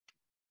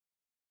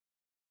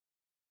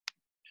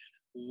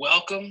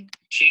Welcome,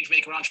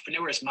 Changemaker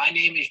Entrepreneurs. My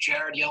name is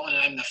Jared Yellen, and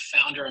I'm the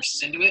founder of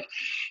Synduit.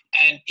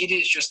 And it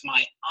is just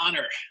my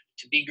honor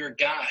to be your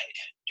guide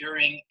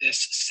during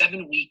this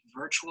 7-week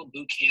virtual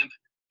boot camp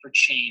for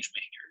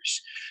Changemakers,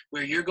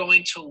 where you're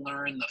going to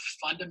learn the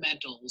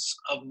fundamentals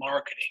of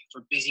marketing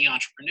for busy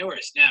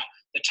entrepreneurs. Now,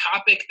 the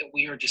topic that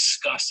we are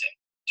discussing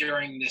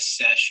during this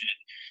session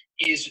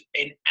is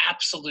an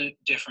absolute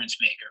difference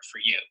maker for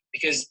you,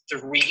 because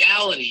the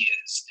reality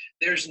is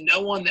there's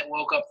no one that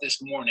woke up this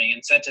morning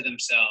and said to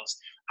themselves,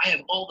 I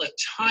have all the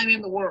time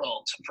in the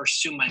world to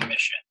pursue my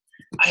mission.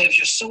 I have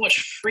just so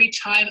much free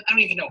time. I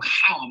don't even know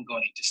how I'm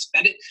going to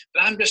spend it,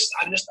 but I'm just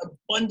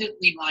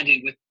abundantly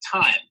minded with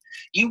time.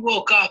 You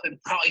woke up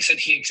and probably said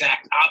the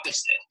exact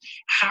opposite.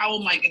 How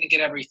am I going to get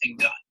everything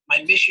done?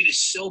 My mission is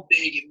so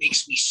big, it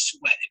makes me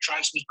sweat. It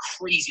drives me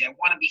crazy. I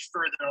want to be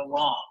further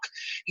along.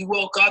 You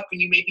woke up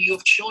and maybe you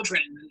have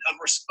children, and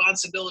a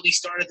responsibility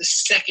started the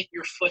second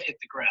your foot hit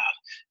the ground.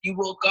 You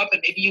woke up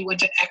and maybe you went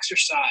to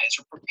exercise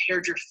or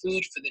prepared your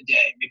food for the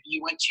day. Maybe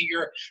you went to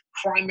your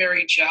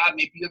primary job.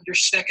 Maybe you have your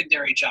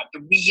secondary job.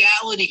 The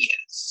reality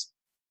is,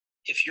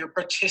 if you're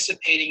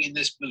participating in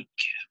this boot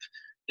camp,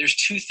 there's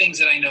two things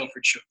that I know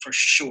for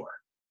sure.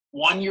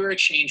 One, you're a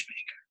change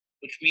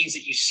maker, which means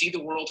that you see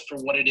the world for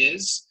what it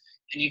is,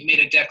 and you've made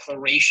a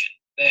declaration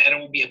that it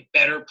will be a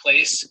better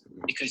place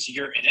because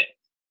you're in it.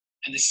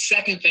 And the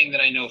second thing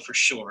that I know for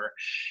sure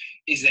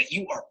is that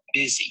you are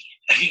busy.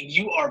 I mean,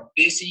 you are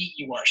busy,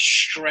 you are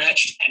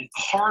stretched, and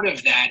part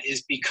of that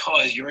is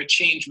because you're a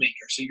change maker,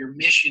 so your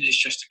mission is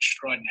just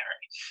extraordinary.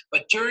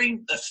 But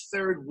during the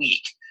third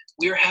week,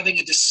 we're having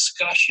a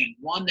discussion,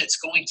 one that's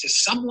going to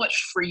somewhat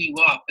free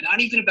you up, but not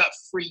even about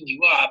freeing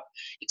you up.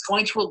 It's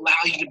going to allow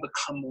you to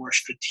become more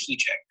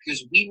strategic,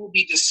 because we will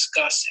be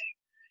discussing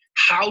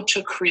how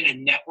to create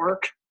a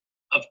network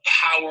of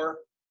power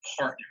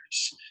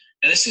partners.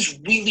 Now, this is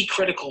really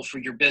critical for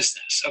your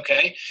business,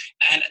 okay?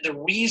 And the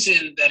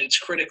reason that it's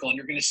critical, and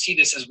you're going to see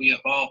this as we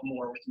evolve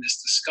more within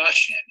this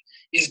discussion,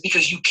 is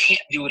because you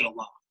can't do it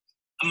alone.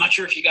 I'm not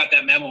sure if you got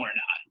that memo or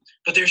not,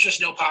 but there's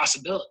just no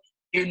possibility.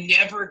 You're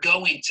never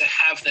going to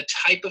have the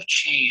type of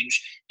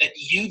change that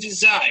you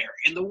desire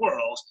in the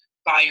world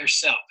by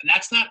yourself. And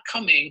that's not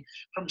coming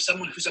from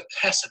someone who's a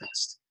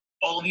pessimist.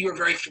 All of you are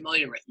very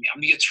familiar with me.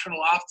 I'm the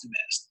eternal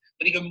optimist.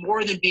 But even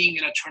more than being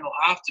an eternal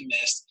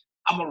optimist,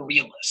 I'm a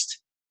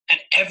realist. And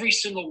every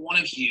single one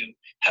of you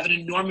have an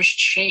enormous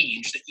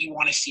change that you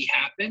want to see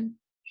happen. And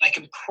I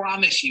can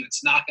promise you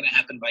it's not going to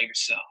happen by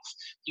yourself.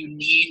 You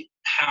need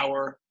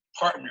power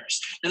partners.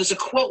 Now, there's a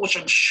quote which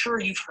I'm sure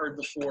you've heard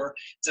before.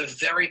 It's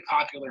a very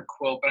popular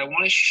quote, but I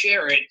want to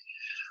share it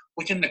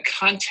within the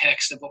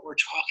context of what we're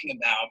talking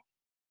about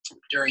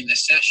during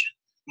this session.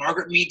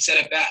 Margaret Mead said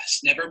it best: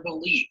 never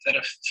believe that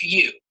a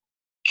few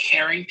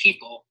caring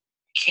people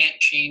can't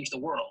change the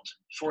world,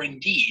 for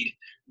indeed,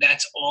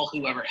 that's all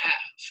who ever have.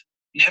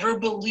 Never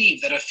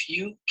believe that a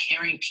few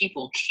caring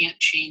people can't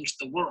change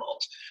the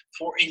world,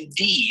 for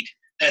indeed,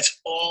 that's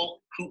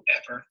all who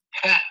ever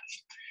have.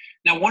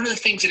 Now, one of the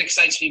things that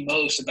excites me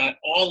most about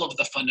all of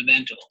the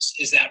fundamentals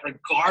is that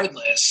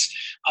regardless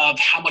of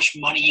how much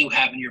money you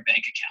have in your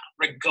bank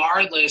account,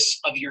 regardless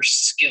of your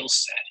skill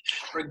set,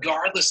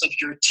 regardless of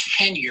your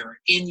tenure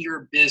in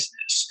your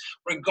business,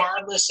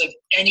 regardless of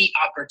any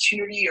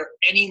opportunity or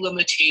any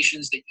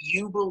limitations that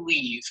you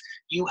believe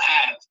you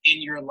have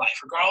in your life,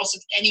 regardless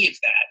of any of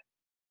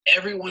that,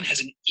 everyone has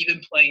an even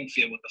playing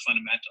field with the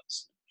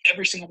fundamentals.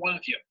 Every single one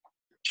of you.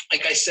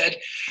 Like I said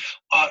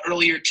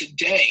earlier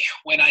today,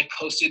 when I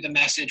posted the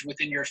message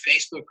within your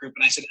Facebook group,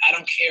 and I said, I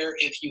don't care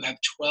if you have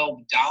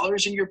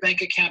 $12 in your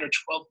bank account or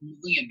 $12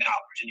 million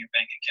in your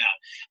bank account.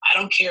 I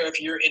don't care if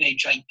you're in a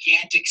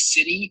gigantic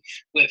city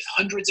with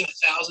hundreds of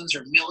thousands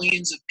or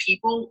millions of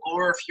people,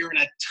 or if you're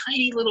in a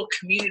tiny little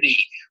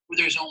community where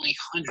there's only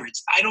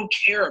hundreds. I don't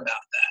care about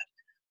that.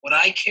 What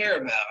I care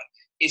about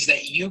is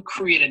that you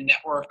create a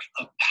network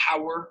of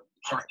power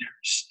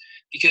partners,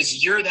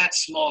 because you're that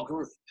small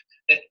group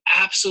that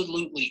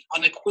absolutely,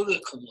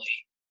 unequivocally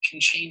can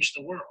change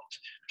the world.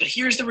 But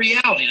here's the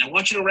reality, and I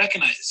want you to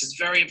recognize this. It's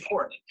very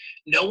important.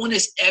 No one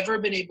has ever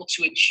been able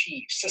to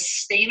achieve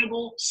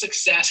sustainable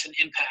success and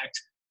impact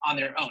on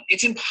their own.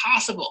 It's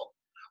impossible.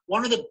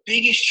 One of the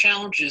biggest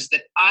challenges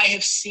that I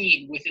have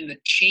seen within the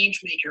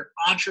Changemaker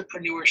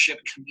entrepreneurship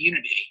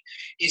community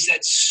is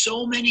that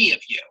so many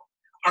of you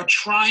are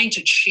trying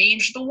to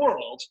change the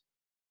world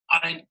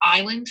on an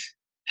island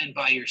and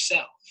by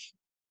yourself.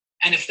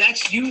 And if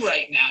that's you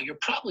right now, you're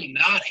probably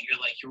nodding. You're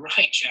like, you're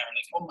right, Jared.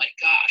 Like, oh my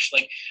gosh,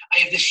 like I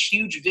have this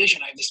huge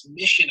vision. I have this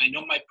mission. I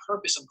know my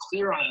purpose. I'm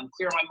clear on it. I'm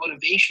clear on my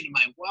motivation and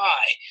my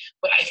why.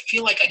 But I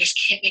feel like I just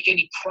can't make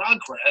any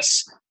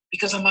progress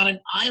because I'm on an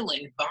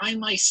island by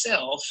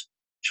myself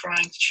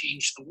trying to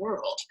change the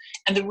world.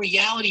 And the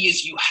reality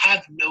is you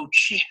have no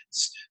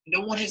chance.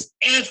 No one has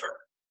ever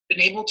been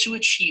able to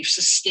achieve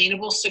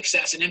sustainable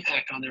success and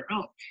impact on their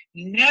own.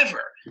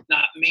 Never.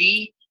 Not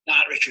me,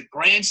 not Richard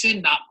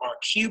Branson, not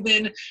Mark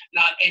Cuban,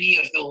 not any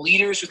of the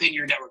leaders within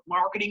your network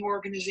marketing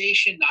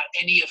organization, not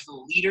any of the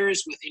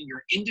leaders within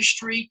your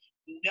industry.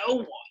 No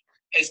one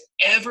has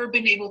ever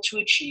been able to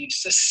achieve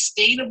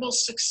sustainable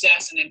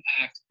success and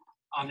impact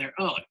on their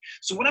own.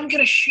 So what I'm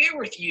going to share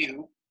with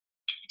you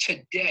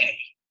today,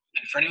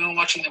 and for anyone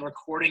watching the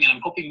recording, and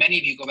I'm hoping many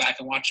of you go back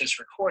and watch this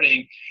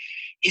recording,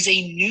 is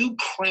a new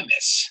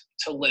premise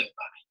to live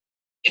by.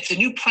 It's a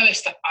new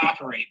premise to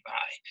operate by.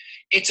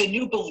 It's a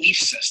new belief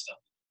system.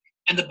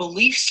 And the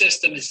belief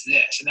system is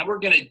this, and then we're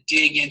going to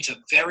dig into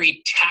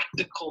very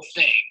tactical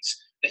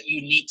things that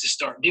you need to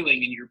start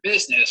doing in your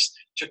business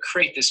to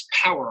create this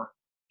power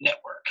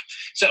network.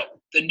 So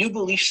the new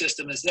belief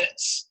system is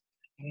this: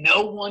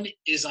 no one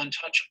is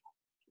untouchable.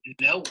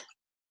 No one.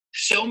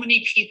 So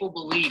many people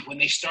believe when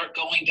they start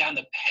going down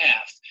the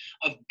path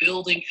of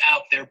building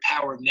out their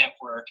power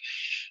network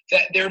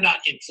that they're not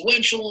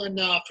influential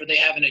enough, or they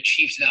haven't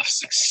achieved enough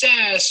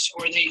success,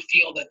 or they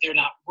feel that they're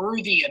not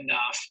worthy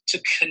enough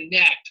to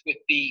connect with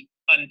the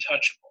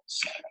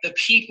untouchables, the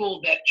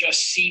people that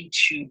just seem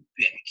too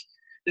big,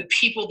 the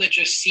people that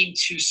just seem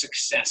too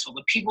successful,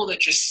 the people that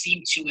just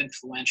seem too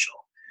influential.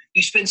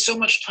 You spend so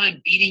much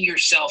time beating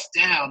yourself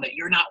down that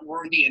you're not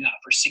worthy enough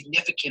or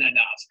significant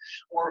enough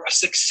or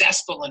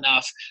successful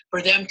enough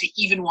for them to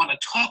even want to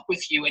talk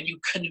with you, and you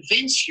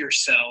convince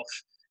yourself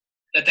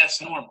that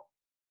that's normal.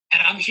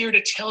 And I'm here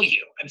to tell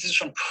you, and this is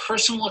from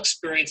personal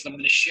experience, and I'm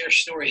going to share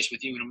stories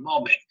with you in a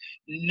moment,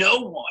 no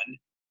one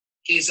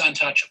is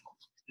untouchable.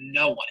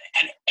 No one.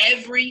 And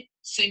every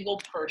single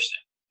person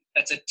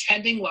that's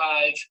attending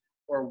live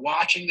or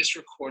watching this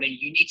recording,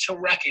 you need to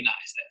recognize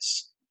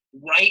this.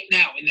 Right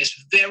now, in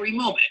this very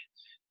moment,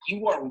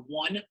 you are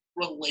one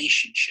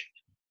relationship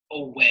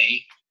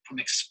away from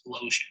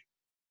explosion.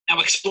 Now,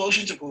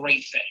 explosion's a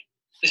great thing.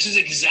 This is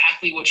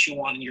exactly what you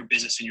want in your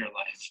business and your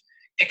life.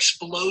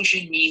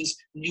 Explosion means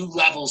new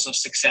levels of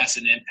success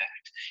and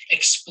impact.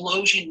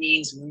 Explosion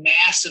means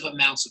massive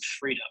amounts of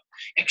freedom.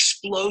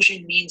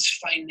 Explosion means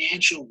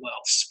financial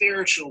wealth,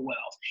 spiritual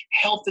wealth,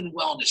 health and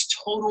wellness,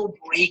 total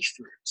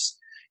breakthroughs.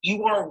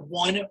 You are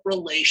one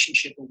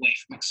relationship away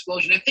from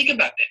explosion. And think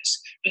about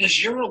this,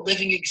 because you're a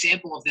living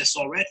example of this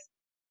already.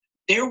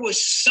 There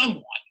was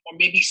someone, or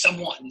maybe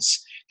someones,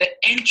 that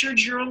entered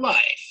your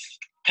life,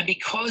 and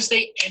because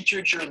they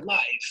entered your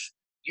life,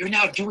 you're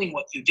now doing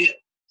what you do.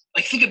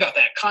 Like, think about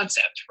that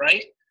concept,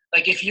 right?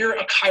 Like, if you're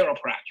a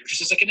chiropractor,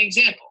 just as like an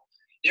example,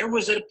 there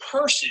was a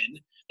person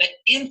that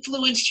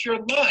influenced your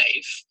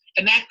life,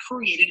 and that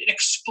created an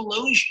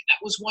explosion.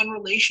 That was one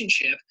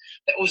relationship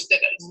that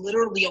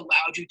literally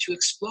allowed you to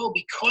explode.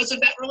 Because of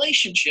that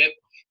relationship,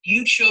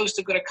 you chose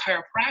to go to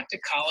chiropractic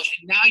college,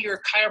 and now you're a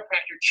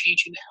chiropractor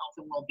changing the health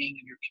and well-being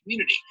of your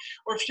community.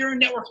 Or if you're a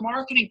network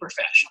marketing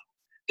professional,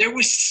 there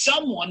was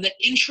someone that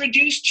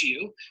introduced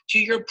you to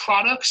your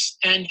products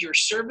and your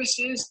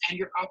services and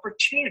your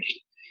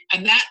opportunity.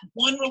 And that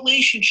one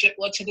relationship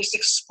led to this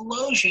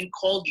explosion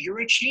called you're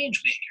a change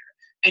maker.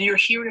 And you're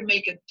here to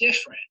make a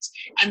difference.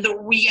 And the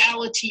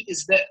reality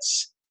is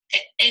this: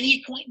 at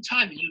any point in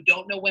time, and you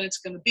don't know when it's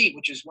going to be,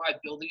 which is why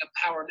building a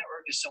power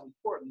network is so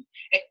important.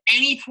 At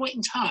any point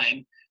in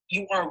time,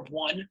 you are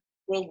one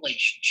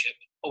relationship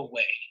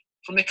away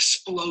from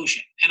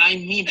explosion. And I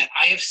mean that.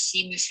 I have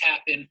seen this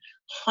happen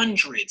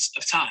hundreds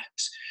of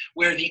times,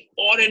 where the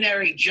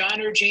ordinary John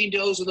or Jane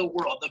Does of the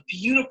world, the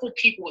beautiful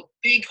people with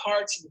big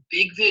hearts and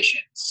big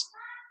visions,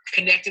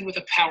 connected with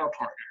a power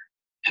partner.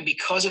 And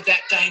because of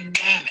that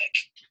dynamic,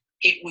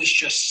 it was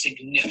just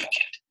significant.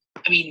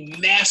 I mean,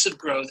 massive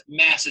growth,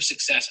 massive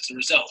success as a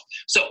result.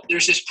 So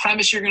there's this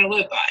premise you're going to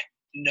live by.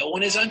 No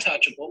one is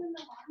untouchable,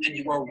 and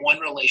you are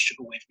one relationship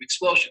away from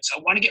explosion. So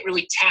I want to get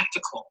really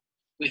tactical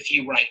with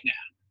you right now.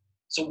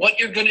 So what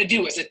you're going to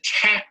do as a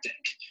tactic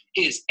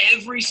is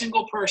every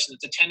single person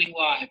that's attending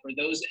live, or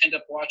those that end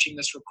up watching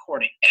this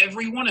recording,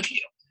 every one of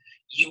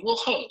you will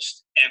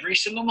host every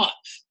single month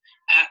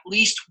at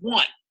least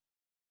one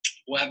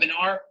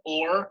webinar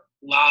or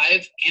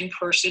live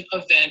in-person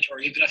event, or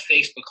even a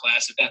Facebook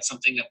class, if that's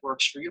something that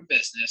works for your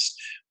business,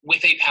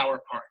 with a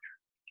power partner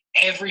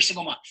every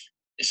single month.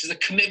 This is a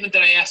commitment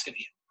that I ask of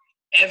you.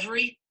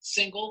 Every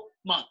single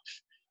month,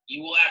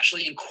 you will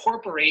actually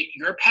incorporate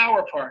your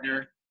power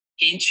partner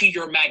into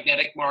your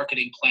magnetic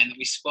marketing plan that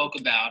we spoke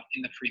about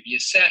in the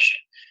previous session.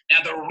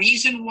 Now, the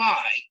reason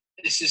why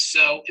this is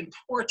so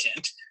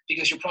important,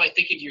 because you're probably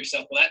thinking to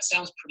yourself, well, that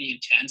sounds pretty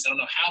intense. I don't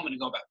know how I'm going to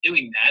go about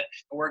doing that,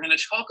 but we're going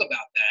to talk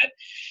about that,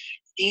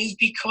 is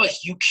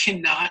because you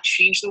cannot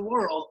change the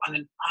world on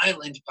an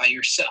island by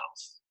yourself.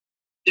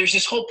 There's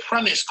this whole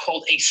premise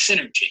called a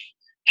synergy,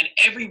 and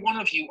every one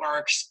of you are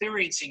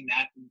experiencing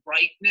that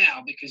right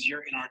now because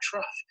you're in our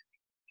tribe.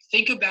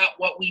 Think about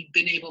what we've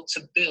been able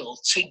to build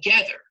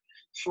together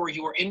for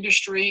your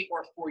industry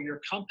or for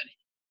your company.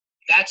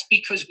 That's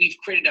because we've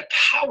created a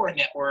power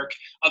network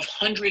of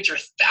hundreds or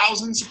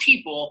thousands of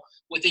people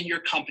within your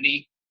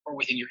company or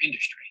within your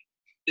industry.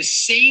 The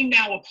same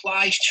now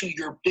applies to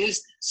your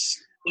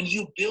business. When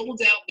you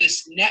build out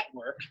this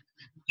network,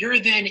 you're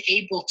then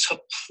able to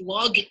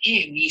plug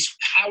in these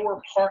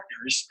power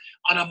partners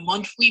on a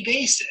monthly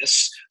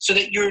basis so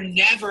that you're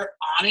never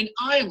on an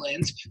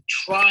island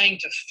trying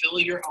to fill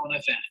your own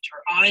event,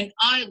 or on an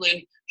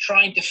island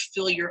trying to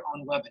fill your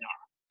own webinar.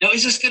 Now,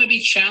 is this going to be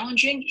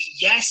challenging?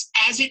 Yes,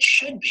 as it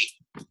should be.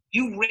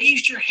 You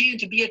raised your hand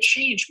to be a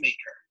change maker.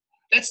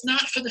 That's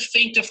not for the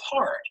faint of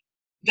heart.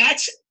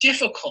 That's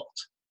difficult.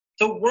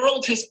 The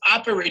world has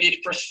operated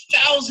for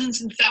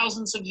thousands and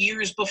thousands of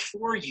years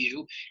before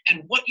you,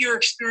 and what you're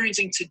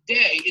experiencing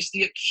today is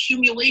the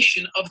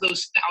accumulation of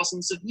those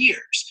thousands of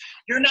years.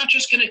 You're not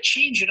just going to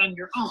change it on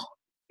your own.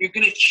 You're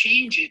going to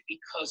change it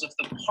because of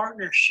the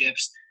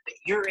partnerships that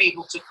you're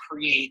able to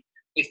create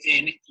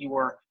within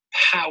your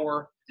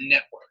power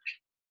network.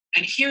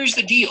 And here's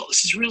the deal.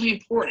 This is really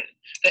important,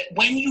 that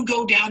when you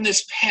go down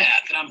this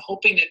path, and I'm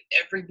hoping that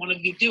every one of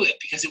you do it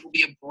because it will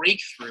be a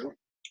breakthrough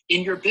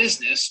in your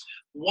business,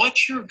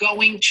 what you're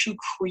going to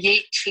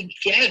create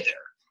together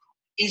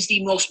is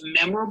the most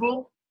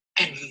memorable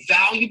and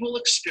valuable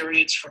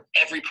experience for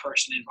every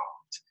person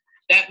involved.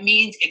 That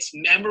means it's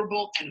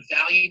memorable and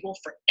valuable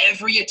for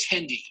every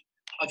attendee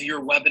of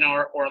your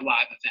webinar or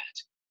live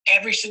event.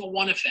 Every single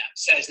one of them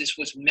says this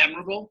was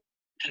memorable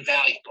and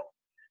valuable.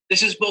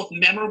 This is both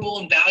memorable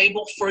and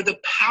valuable for the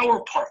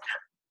power partner,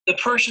 the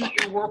person that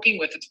you're working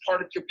with that's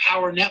part of your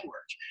power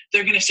network.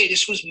 They're going to say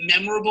this was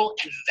memorable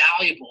and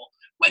valuable.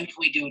 When can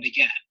we do it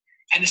again?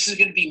 And this is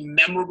going to be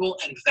memorable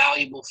and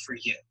valuable for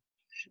you,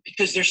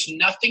 because there's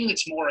nothing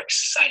that's more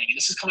exciting. And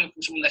this is coming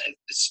from someone that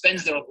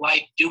spends their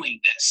life doing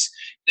this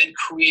than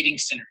creating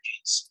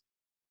synergies.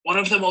 One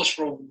of the most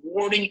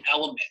rewarding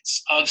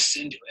elements of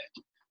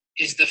Synduit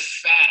is the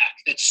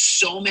fact that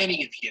so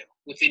many of you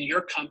within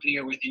your company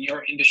or within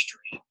your industry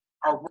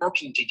are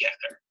working together.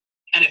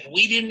 And if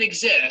we didn't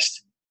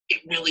exist,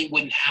 it really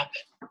wouldn't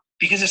happen,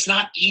 because it's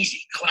not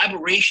easy.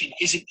 Collaboration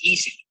isn't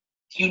easy.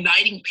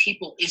 Uniting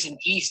people isn't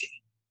easy,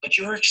 but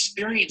you're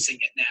experiencing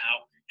it now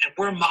and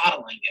we're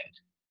modeling it.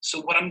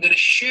 So what I'm going to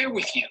share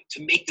with you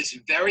to make this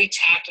very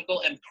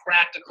tactical and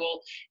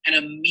practical and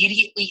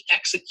immediately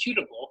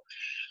executable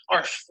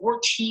are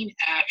 14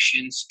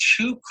 actions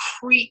to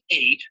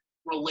create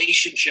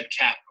relationship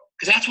capital,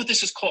 because that's what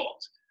this is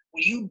called.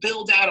 When you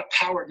build out a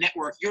power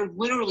network, you're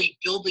literally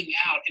building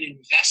out an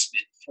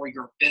investment for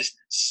your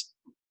business.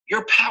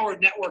 Your power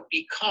network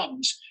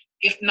becomes,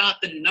 if not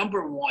the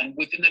number one,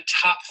 within the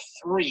top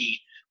 3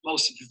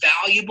 most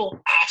valuable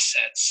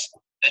assets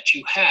that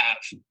you have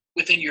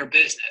within your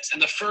business.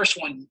 And the first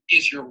one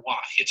is your why.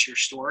 It's your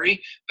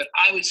story. But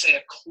I would say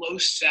a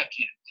close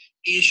second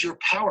is your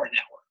power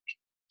network.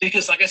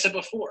 Because like I said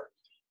before,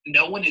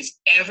 no one has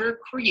ever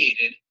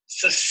created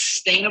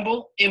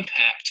sustainable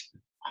impact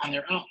on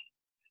their own.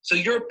 So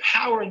your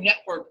power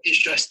network is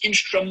just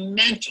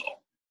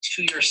instrumental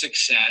to your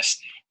success.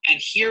 And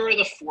here are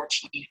the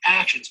 14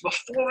 actions.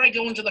 Before I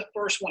go into the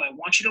first one, I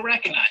want you to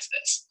recognize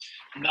this.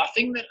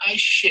 Nothing that I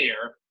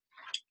share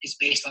is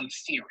based on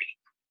theory.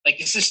 Like,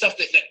 this is stuff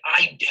that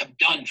I have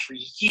done for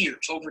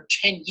years, over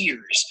 10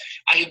 years.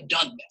 I have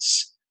done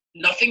this.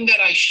 Nothing that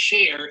I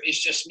share is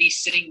just me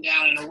sitting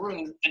down in a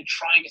room and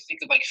trying to think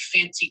of like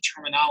fancy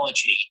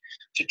terminology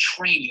to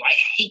train you. I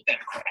hate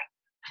that crap.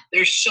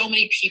 There's so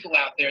many people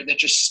out there that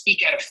just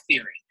speak out of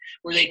theory,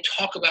 where they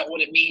talk about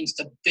what it means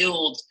to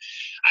build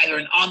either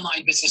an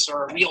online business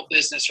or a real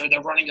business, or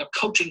they're running a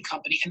coaching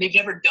company and they've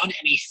never done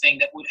anything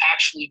that would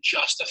actually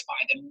justify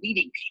them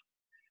leading people.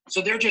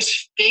 So they're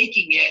just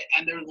faking it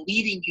and they're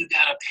leading you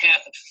down a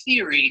path of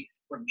theory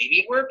where maybe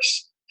it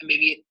works and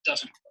maybe it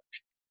doesn't work.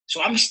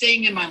 So I'm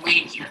staying in my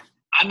lane here.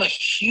 I'm a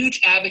huge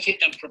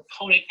advocate and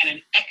proponent and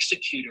an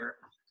executor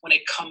when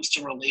it comes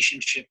to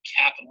relationship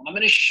capital. And I'm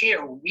going to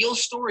share real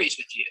stories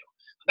with you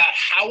about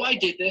how I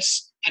did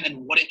this and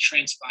then what it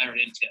transpired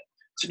into.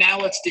 So now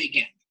let's dig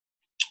in.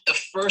 The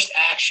first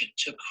action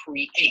to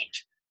create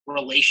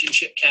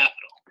relationship capital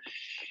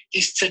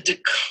is to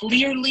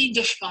clearly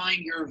define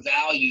your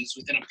values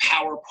within a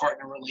power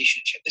partner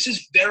relationship. This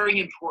is very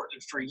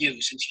important for you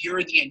since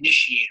you're the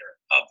initiator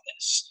of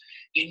this.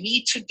 You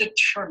need to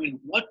determine,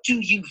 what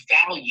do you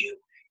value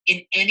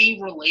in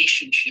any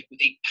relationship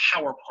with a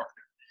power partner?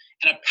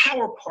 And a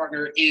power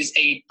partner is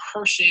a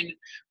person,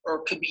 or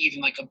it could be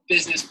even like a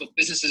business, but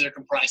businesses are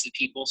comprised of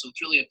people, so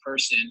it's really a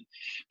person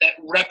that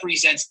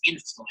represents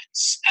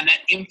influence. And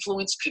that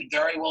influence could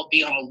very well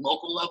be on a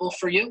local level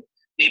for you.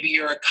 Maybe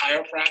you're a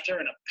chiropractor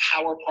and a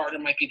power partner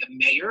might be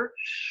the mayor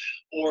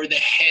or the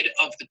head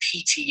of the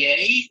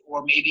PTA,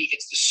 or maybe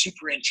it's the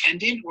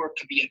superintendent, or it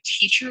could be a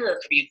teacher, or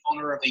it could be an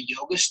owner of a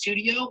yoga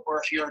studio, or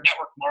if you're a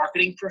network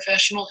marketing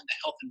professional in the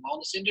health and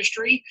wellness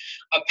industry,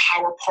 a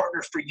power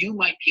partner for you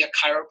might be a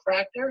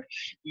chiropractor.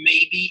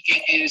 Maybe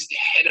it is the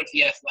head of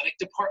the athletic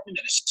department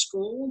at a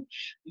school.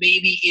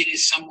 Maybe it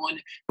is someone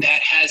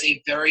that has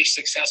a very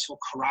successful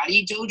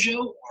karate dojo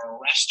or a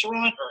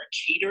restaurant or a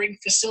catering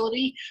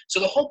facility. So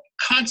the whole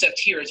concept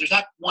here is there's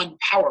not one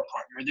power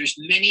partner, there's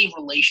many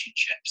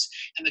relationships.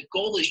 And the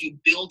goal is you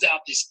build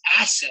out this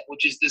asset,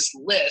 which is this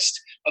list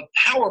of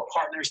power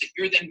partners that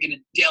you're then going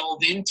to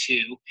delve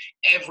into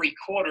every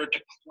quarter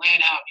to plan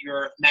out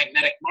your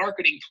magnetic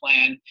marketing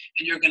plan.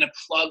 And you're going to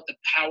plug the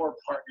power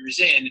partners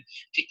in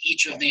to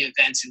each of the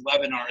events and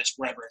webinars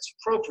wherever it's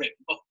appropriate.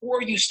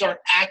 Before you start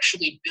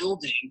actually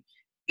building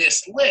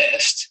this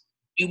list,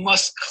 You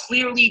must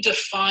clearly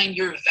define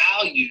your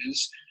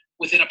values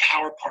within a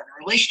power partner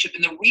relationship.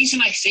 And the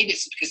reason I say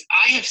this is because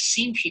I have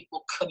seen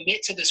people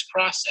commit to this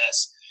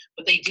process,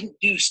 but they didn't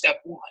do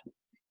step one.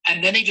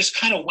 And then they just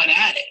kind of went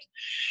at it.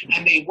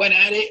 And they went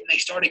at it and they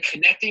started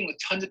connecting with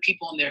tons of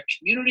people in their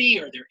community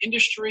or their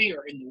industry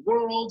or in the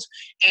world.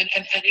 And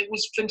it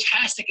was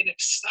fantastic and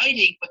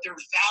exciting, but their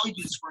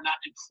values were not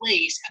in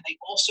place and they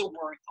also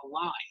weren't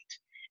aligned.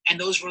 And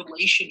those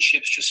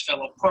relationships just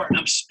fell apart. And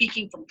I'm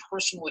speaking from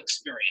personal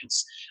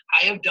experience.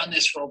 I have done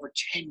this for over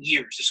 10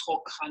 years, this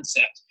whole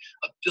concept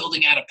of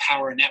building out a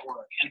power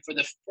network. And for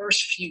the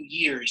first few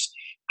years,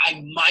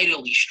 I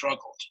mightily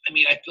struggled. I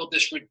mean, I built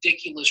this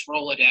ridiculous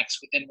Rolodex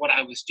within what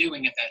I was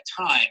doing at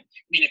that time.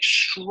 I mean,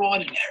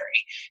 extraordinary.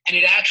 And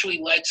it actually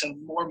led to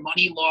more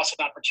money loss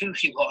and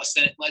opportunity loss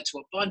than it led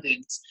to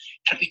abundance.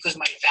 And because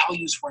my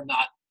values were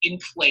not in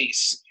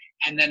place.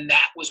 And then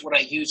that was what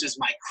I used as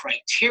my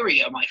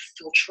criteria, my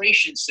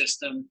filtration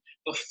system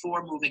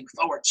before moving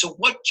forward. So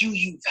what do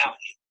you value?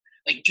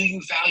 Like, do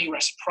you value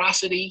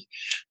reciprocity?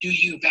 Do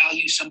you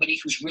value somebody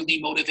who's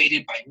really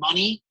motivated by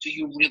money? Do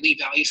you really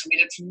value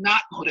somebody that's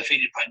not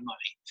motivated by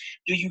money?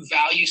 Do you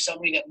value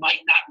somebody that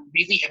might not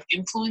really have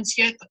influence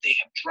yet, but they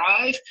have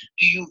drive?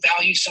 Do you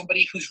value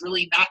somebody who's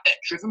really not that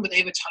driven, but they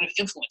have a ton of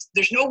influence?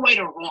 There's no right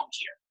or wrong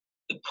here.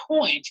 The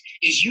point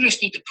is you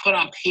just need to put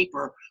on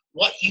paper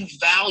what you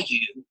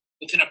value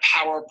within a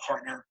power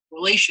partner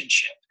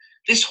relationship.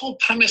 This whole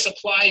premise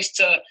applies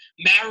to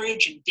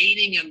marriage and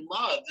dating and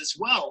love as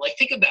well. Like,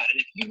 think about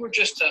it. If you were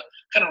just to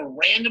kind of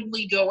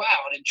randomly go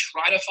out and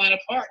try to find a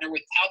partner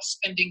without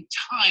spending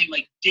time,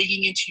 like,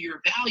 digging into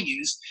your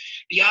values,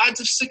 the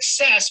odds of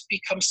success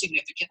become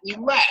significantly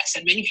less.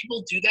 And many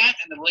people do that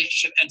and the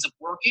relationship ends up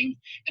working,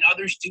 and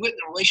others do it and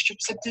the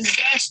relationship's a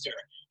disaster.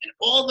 And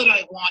all that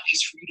I want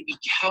is for you to be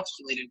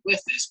calculated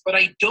with this, but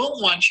I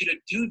don't want you to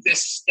do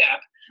this step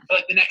for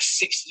like the next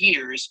 6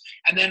 years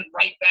and then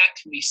write back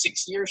to me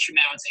 6 years from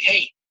now and say,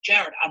 hey,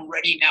 Jared, I'm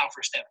ready now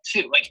for step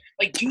 2.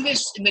 Like do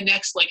this in the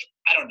next,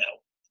 I don't know,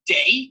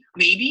 day,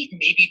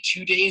 maybe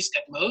 2 days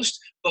at most,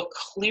 but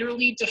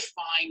clearly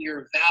define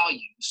your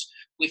values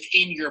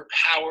within your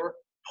power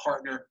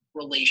partner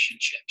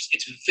relationships.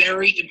 It's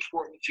very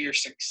important for your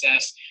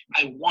success.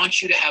 I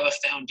want you to have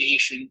a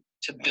foundation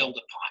to build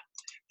upon.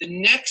 The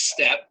next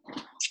step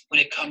when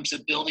it comes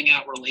to building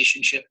out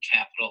relationship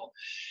capital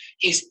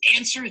is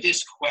answer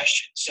this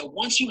question. So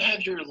once you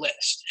have your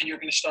list and you're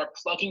going to start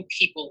plugging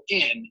people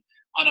in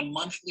on a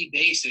monthly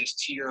basis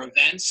to your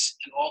events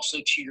and also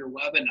to your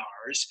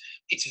webinars,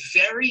 it's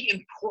very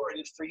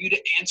important for you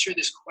to answer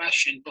this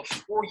question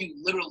before you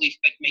literally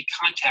make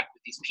contact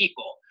with these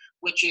people,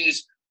 which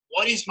is,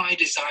 what is my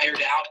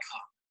desired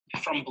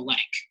outcome from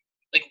blank?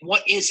 Like,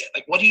 what is it?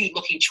 Like, what are you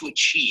looking to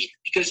achieve?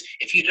 Because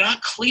if you're not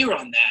clear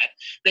on that,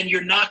 then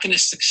you're not going to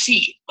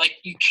succeed. Like,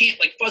 you can't,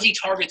 fuzzy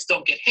targets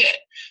don't get hit.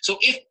 So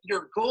if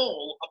your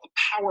goal of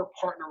a power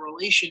partner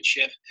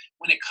relationship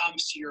when it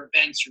comes to your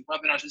events, your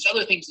webinars, there's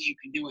other things that you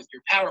can do with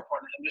your power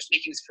partner. I'm just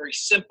making this very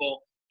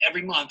simple.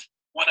 Every month,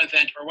 one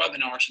event or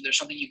webinar, so there's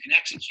something you can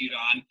execute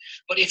on.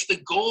 But if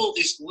the goal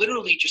is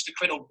literally just to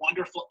create a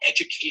wonderful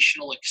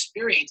educational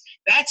experience,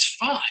 that's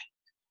fine.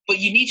 But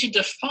you need to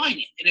define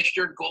it. And if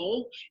your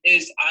goal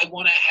is, I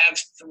want to have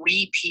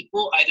 3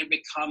 people either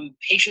become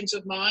patients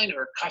of mine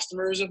or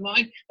customers of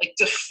mine,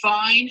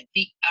 define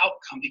the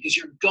outcome, because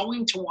you're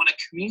going to want to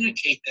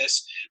communicate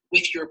this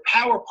with your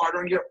power partner,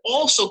 and you're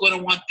also going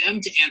to want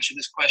them to answer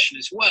this question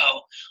as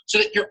well, so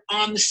that you're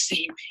on the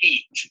same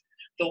page.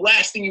 The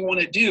last thing you want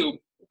to do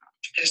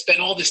is spend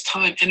all this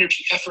time,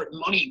 energy, effort,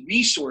 money,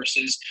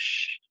 resources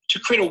to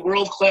create a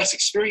world-class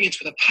experience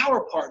with a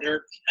power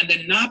partner and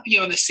then not be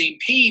on the same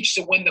page.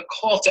 So when the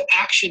call to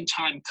action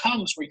time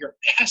comes where you're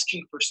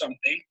asking for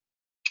something,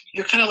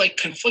 you're kind of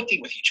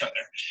conflicting with each other.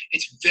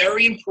 It's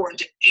very important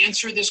to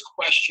answer this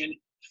question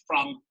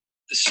from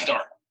the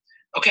start.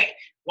 Okay,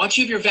 once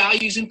you have your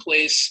values in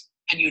place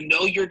and you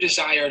know your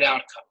desired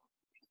outcome,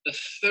 the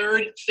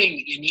third thing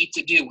that you need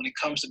to do when it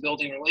comes to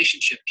building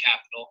relationship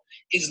capital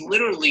is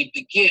literally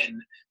begin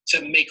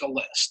to make a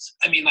list.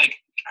 I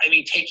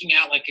mean, taking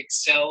out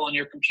Excel on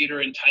your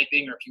computer and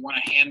typing, or if you want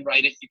to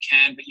handwrite it, you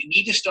can, but you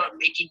need to start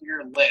making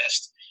your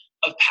list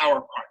of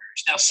power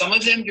partners. Now, some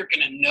of them you're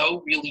going to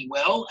know really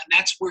well, and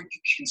that's where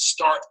you can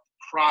start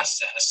the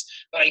process.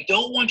 But I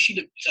don't want you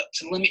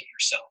to limit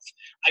yourself.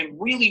 I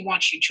really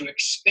want you to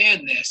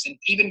expand this and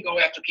even go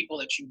after people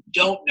that you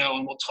don't know,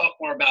 and we'll talk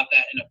more about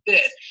that in a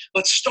bit.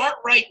 But start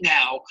right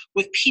now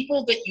with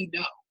people that you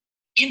know.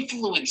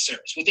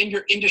 Influencers within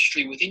your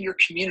industry, within your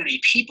community,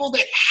 people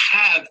that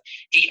have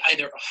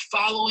either a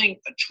following,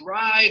 a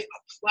drive,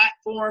 a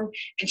platform,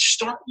 and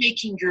start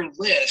making your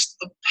list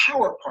of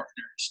power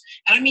partners.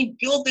 And I mean,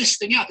 build this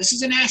thing out. This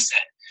is an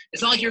asset.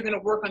 It's not like you're going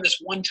to work on this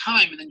one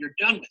time and then you're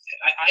done with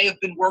it. I have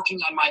been working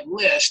on my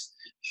list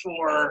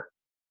for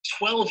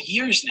 12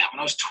 years now. When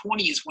I was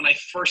 20 is when I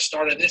first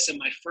started this, and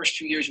my first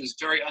 2 years was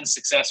very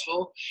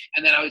unsuccessful.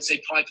 And then I would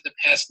say probably for the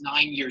past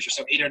 9 years or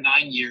so, 8 or 9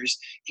 years,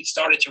 it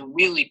started to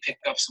really pick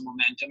up some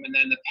momentum. And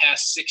then the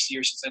past 6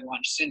 years since I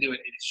launched Synduit,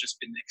 it's just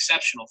been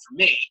exceptional for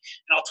me.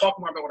 And I'll talk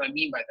more about what I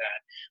mean by that.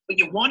 But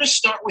you want to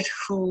start with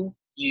who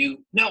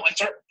you know and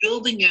start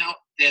building out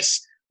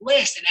this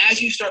list. And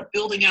as you start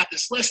building out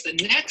this list, the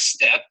next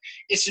step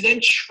is to then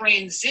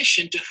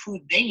transition to who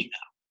they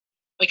know.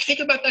 Like, think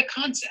about that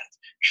concept.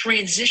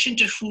 Transition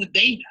to who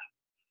they know.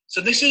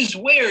 So this is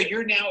where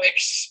you're now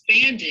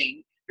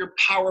expanding your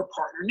power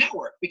partner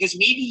network, because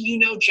maybe you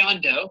know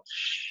John Doe,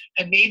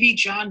 and maybe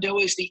John Doe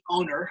is the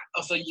owner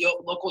of a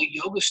local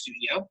yoga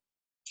studio.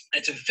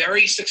 It's a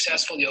very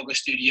successful yoga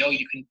studio.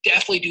 You can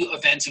definitely do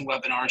events and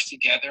webinars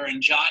together. And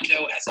John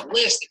Doe has a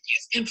list, and he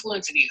has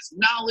influence, and he has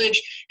knowledge,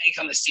 and he's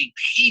on the same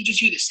page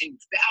as you, the same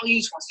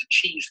values, wants to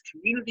change the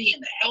community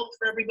and the health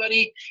for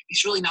everybody.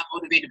 He's really not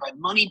motivated by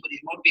money, but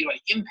he's motivated by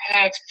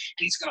impact,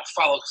 and he's going to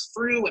follow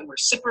through and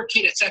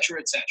reciprocate, et cetera,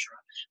 et cetera.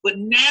 But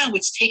now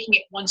it's taking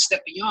it one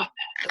step beyond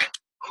that.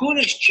 Who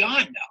does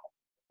John know?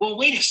 Well,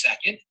 wait a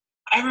second.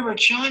 I remember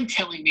John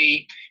telling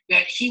me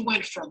that he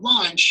went for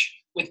lunch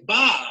with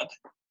Bob,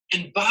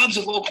 and Bob's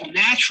a local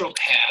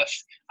naturopath.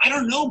 I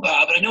don't know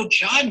Bob, but I know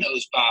John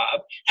knows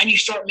Bob. And you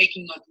start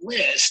making a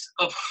list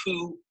of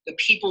who the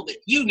people that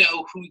you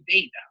know, who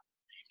they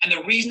know. And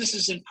the reason this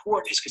is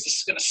important is because this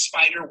is going to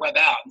spider web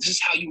out. This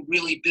is how you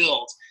really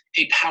build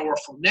a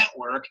powerful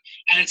network.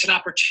 And it's an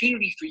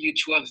opportunity for you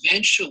to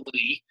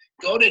eventually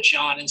go to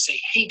John and say,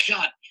 hey,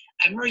 John,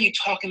 I remember you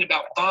talking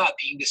about Bob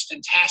being this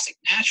fantastic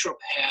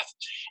naturopath,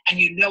 and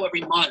you know every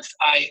month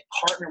I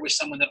partner with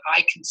someone that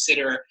I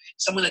consider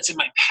someone that's in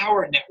my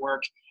power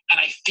network, and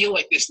I feel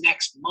like this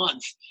next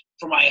month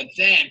for my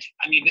event,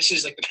 I mean, this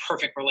is like the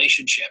perfect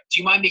relationship. Do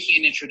you mind making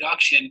an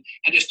introduction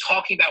and just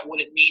talking about what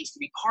it means to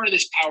be part of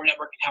this power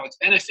network and how it's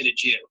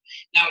benefited you?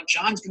 Now,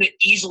 John's going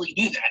to easily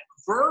do that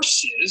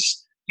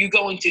versus you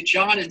going to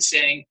John and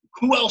saying,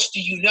 who else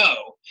do you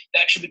know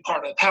that should be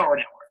part of the power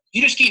network?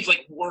 You just gave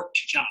like work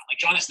to John. Like,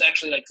 John has to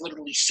actually like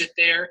literally sit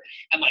there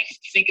and like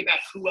think about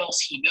who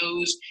else he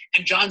knows.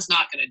 And John's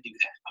not going to do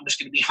that. I'm just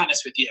going to be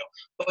honest with you.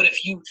 But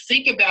if you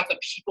think about the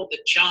people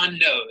that John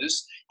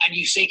knows and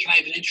you say, can I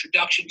have an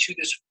introduction to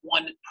this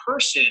one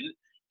person?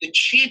 The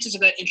chances of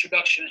that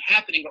introduction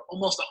happening are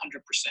almost 100%.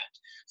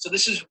 So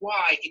this is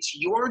why it's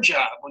your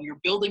job when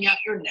you're building out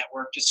your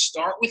network to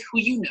start with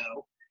who you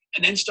know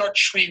and then start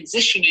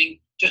transitioning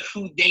to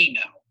who they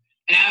know.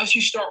 And as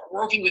you start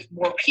working with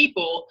more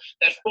people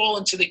that fall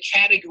into the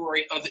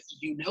category of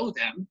you know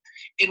them,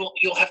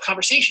 you'll have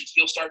conversations.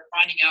 You'll start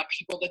finding out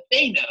people that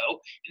they know,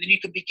 and then you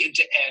can begin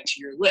to add to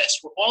your list.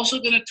 We're also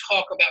going to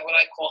talk about what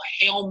I call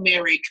Hail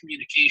Mary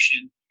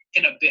communication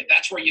in a bit.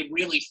 That's where you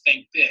really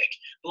think big.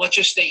 But let's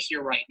just stay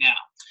here right now.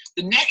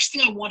 The next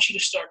thing I want you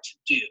to start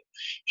to do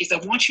is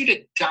I want you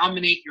to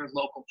dominate your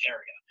local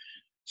area.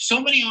 So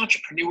many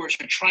entrepreneurs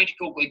are trying to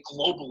go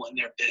global in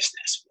their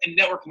business. And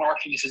network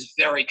marketing is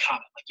very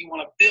common. Like, you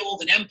want to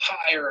build an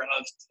empire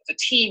of a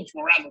team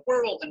from around the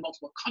world in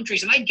multiple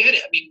countries. And I get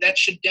it. I mean, that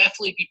should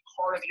definitely be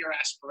part of your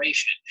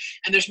aspiration.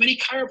 And there's many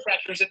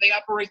chiropractors that they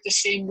operate the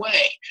same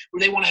way,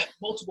 where they want to have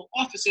multiple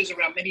offices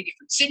around many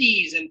different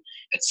cities and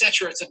et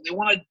cetera. So they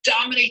want to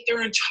dominate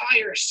their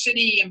entire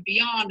city and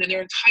beyond and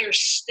their entire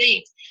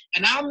state.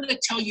 And I'm going to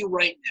tell you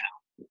right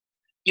now,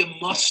 you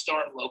must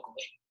start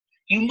locally.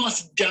 You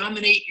must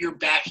dominate your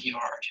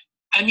backyard.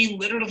 I mean,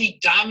 literally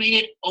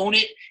dominate it, own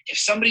it. If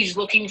somebody's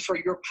looking for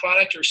your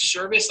product or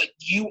service, like,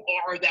 you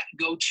are that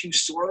go-to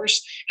source.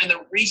 And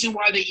the reason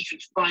why they even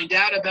find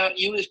out about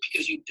you is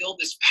because you build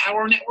this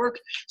power network.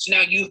 So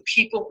now you have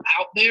people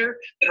out there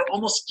that are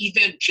almost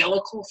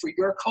evangelical for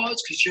your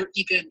cause because you're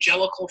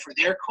evangelical for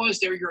their cause.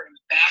 They're your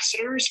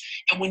ambassadors.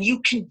 And when you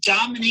can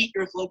dominate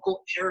your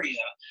local area,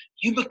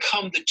 you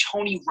become the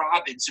Tony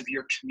Robbins of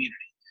your community.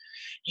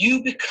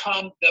 You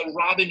become the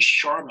Robin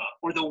Sharma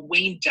or the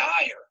Wayne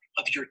Dyer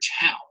of your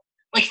town.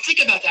 Like,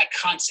 think about that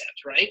concept,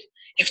 right?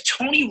 If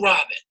Tony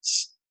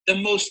Robbins, the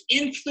most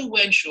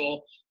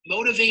influential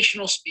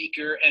motivational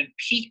speaker and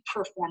peak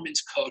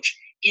performance coach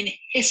in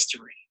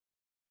history,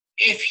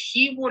 if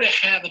he were to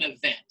have an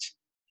event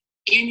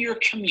in your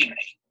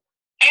community,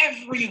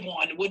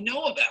 everyone would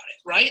know about it,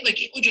 right?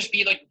 Like, it would just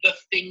be like the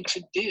thing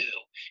to do.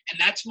 And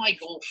that's my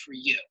goal for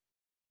you.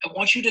 I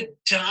want you to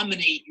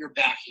dominate your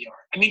backyard.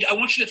 I mean, I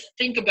want you to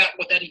think about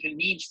what that even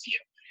means to you.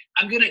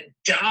 I'm going to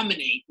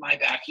dominate my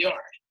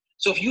backyard.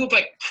 So if you have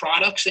like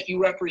products that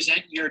you represent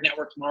in your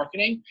network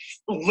marketing,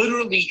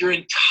 literally your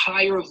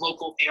entire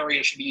local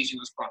area should be using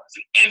those products.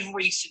 Like,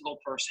 every single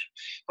person,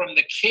 from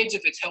the kids,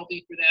 if it's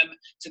healthy for them,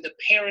 to the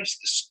parents,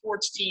 the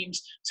sports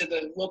teams, to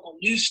the local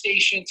news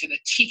station, to the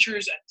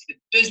teachers, to the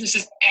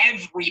businesses,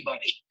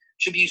 everybody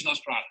should be using those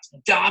products.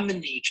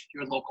 Dominate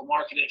your local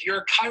market. If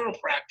you're a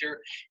chiropractor,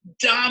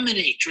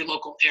 dominate your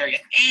local area.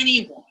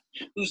 Anyone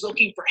who's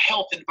looking for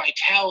health and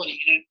vitality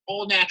in an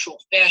all-natural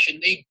fashion,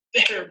 they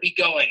better be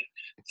going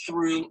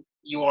through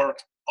your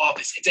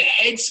office. It's a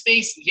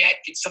headspace, yet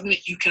it's something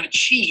that you can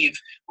achieve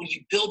when you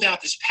build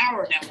out this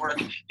power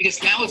network,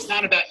 because now it's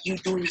not about you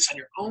doing this on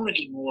your own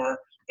anymore,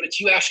 but it's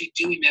you actually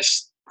doing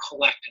this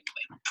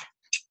collectively.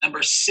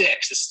 Number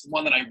 6, this is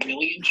one that I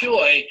really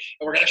enjoy,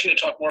 and we're actually going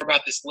to talk more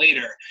about this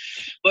later,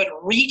 but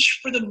reach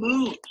for the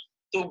moon.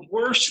 The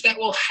worst that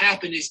will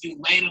happen is you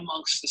land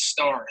amongst the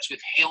stars with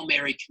Hail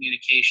Mary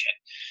communication.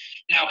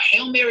 Now,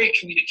 Hail Mary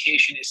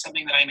communication is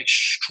something that I'm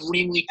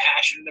extremely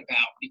passionate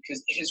about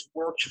because it has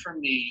worked for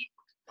me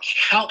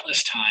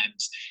countless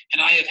times,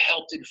 and I have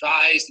helped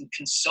advise and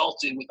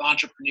consulted with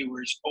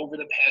entrepreneurs over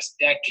the past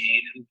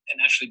decade, and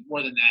actually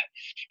more than that,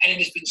 and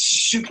it has been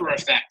super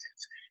effective.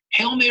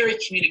 Hail Mary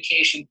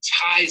communication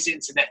ties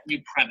into that new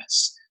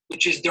premise,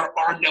 which is there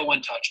are no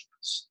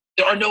untouchables.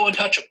 There are no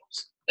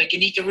untouchables. Like, you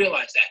need to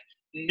realize that.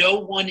 No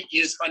one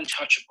is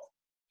untouchable.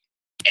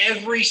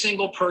 Every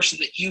single person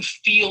that you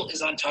feel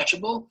is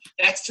untouchable,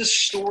 that's the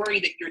story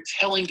that you're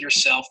telling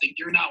yourself that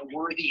you're not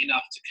worthy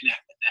enough to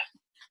connect with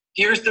them.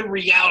 Here's the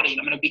reality, and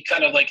I'm going to be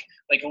kind of like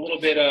a little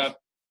bit, I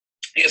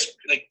guess,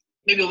 like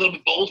maybe a little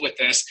bit bold with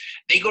this.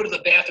 They go to the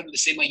bathroom the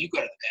same way you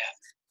go to the bathroom.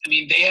 I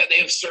mean, they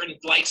have certain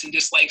likes and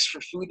dislikes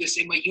for food the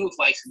same way you have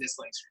likes and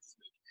dislikes for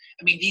food.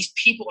 I mean, these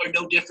people are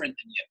no different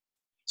than you.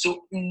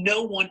 So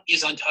no one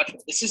is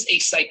untouchable. This is a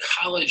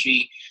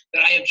psychology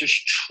that I have just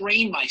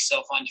trained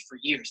myself on for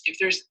years. If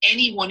there's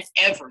anyone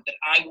ever that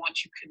I want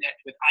to connect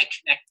with, I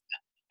connect with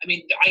them. I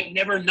mean, I've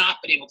never not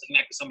been able to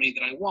connect with somebody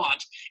that I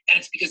want, and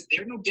it's because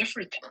they're no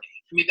different than me.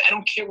 I mean, I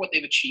don't care what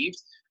they've achieved.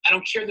 I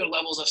don't care their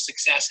levels of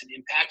success and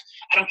impact.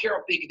 I don't care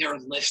how big their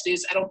list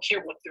is. I don't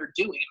care what they're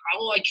doing.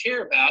 All I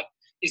care about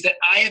is that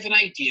I have an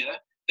idea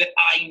that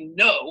I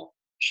know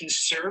can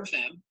serve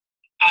them.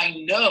 I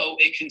know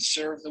it can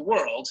serve the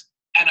world,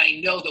 and I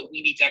know that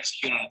we need to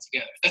execute on it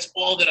together. That's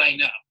all that I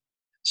know.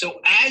 So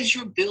as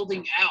you're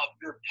building out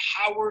your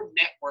power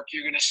network,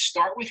 you're going to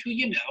start with who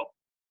you know.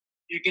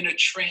 You're going to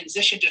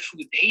transition to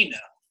who they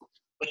know.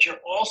 But you're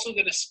also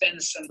going to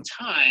spend some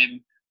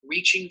time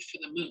reaching for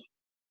the moon,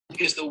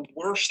 because the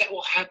worst that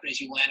will happen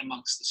is you land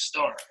amongst the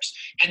stars.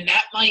 And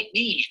that might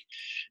mean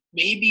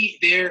maybe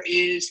there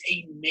is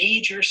a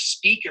major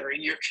speaker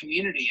in your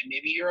community, and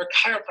maybe you're a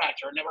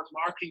chiropractor or network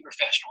marketing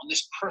professional, and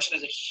this person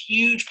has a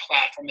huge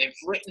platform. They've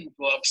written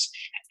books.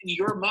 In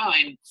your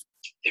mind,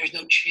 there's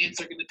no chance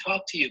they're going to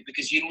talk to you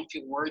because you don't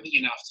feel worthy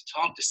enough to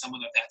talk to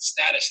someone of that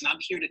status. And I'm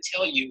here to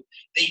tell you,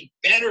 they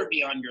better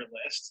be on your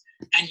list,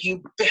 and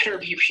you better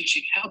be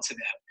reaching out to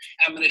them.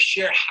 And I'm going to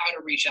share how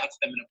to reach out to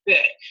them in a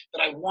bit.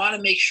 But I want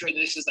to make sure that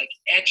this is like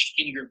etched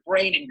in your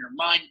brain, in your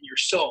mind, in your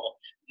soul.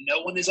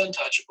 No one is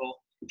untouchable.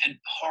 And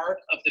part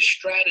of the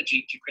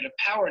strategy to create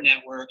a power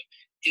network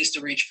is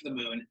to reach for the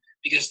moon,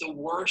 because the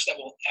worst that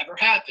will ever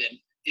happen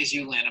is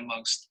you land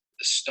amongst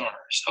the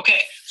stars. Okay,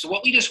 so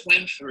what we just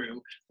went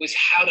through was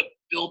how to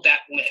build that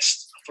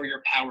list for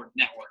your powered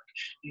network.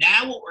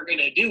 Now what we're going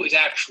to do is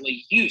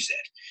actually use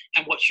it.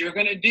 And what you're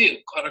going to do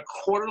on a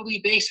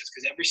quarterly basis,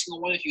 because every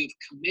single one of you have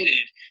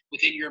committed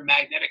within your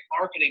magnetic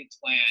marketing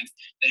plan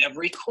that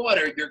every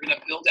quarter you're going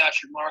to build out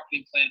your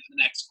marketing plan for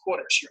the next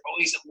quarter. So you're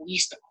always at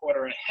least a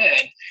quarter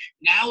ahead.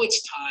 Now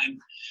it's time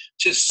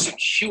to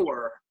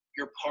secure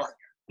your partner.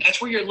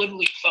 That's where you're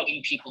literally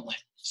plugging people in.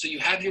 So you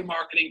have your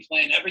marketing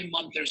plan. Every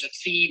month there's a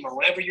theme or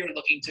whatever you're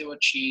looking to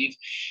achieve,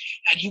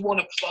 and you want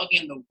to plug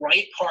in the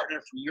right partner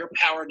from your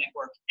power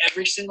network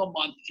every single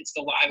month. It's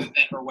the live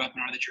event or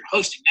webinar that you're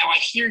hosting. Now, I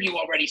hear you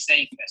already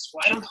saying this.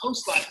 Well, I don't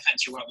host live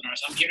events or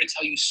webinars. I'm here to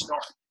tell you,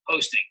 start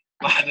hosting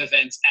live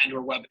events and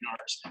or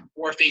webinars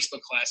or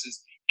Facebook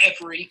classes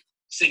every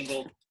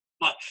single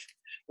month.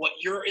 What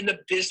you're in the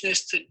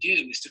business to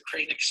do is to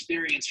create an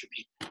experience for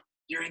people.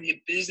 You're in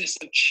the business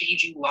of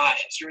changing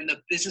lives. You're in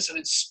the business of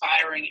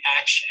inspiring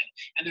action.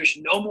 And there's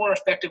no more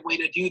effective way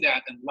to do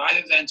that than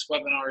live events,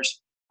 webinars,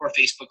 or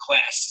Facebook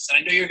classes. And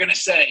I know you're going to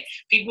say,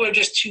 people are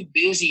just too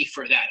busy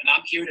for that. And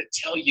I'm here to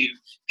tell you,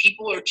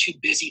 people are too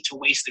busy to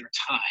waste their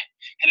time.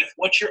 And if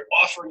what you're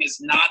offering is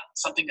not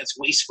something that's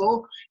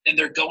wasteful, then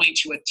they're going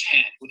to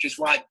attend, which is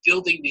why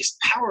building this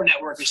power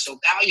network is so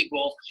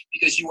valuable,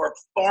 because you are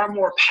far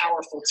more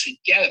powerful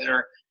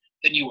together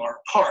than you are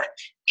apart.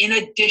 In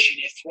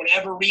addition, if for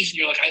whatever reason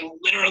you're like, I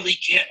literally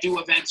can't do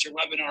events or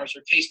webinars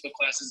or Facebook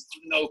classes,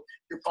 even though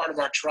you're part of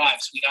our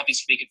tribe, so we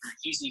obviously make it very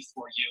easy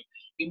for you,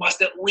 you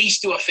must at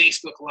least do a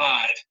Facebook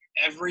Live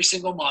every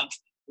single month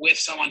with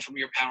someone from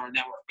your power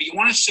network. But you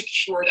want to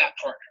secure that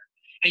partner.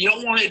 And you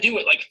don't want to do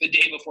it like the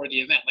day before the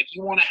event. Like,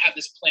 you want to have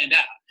this planned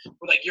out.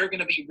 Where like you're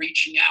going to be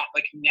reaching out.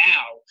 Like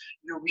now,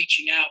 you're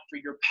reaching out for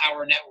your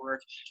power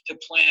network to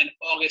plan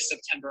August,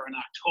 September, and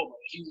October.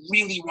 You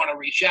really want to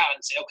reach out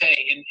and say,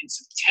 okay, in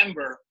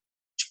September,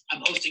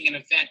 I'm hosting an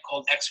event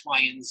called X, Y,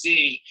 and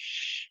Z,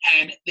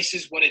 and this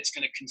is what it's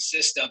going to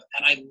consist of.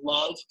 And I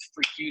love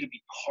for you to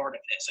be part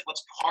of this. Like,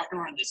 let's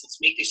partner on this. Let's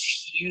make this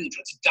huge.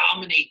 Let's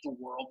dominate the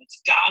world.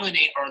 Let's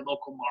dominate our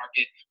local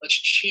market. Let's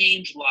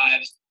change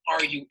lives.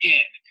 Are you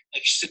in?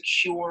 Like,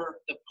 secure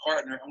the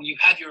partner. And when you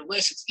have your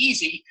list, it's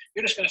easy.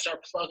 You're just going to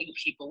start plugging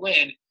people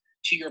in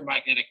to your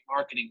magnetic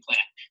marketing plan.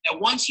 Now,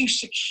 once you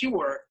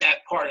secure that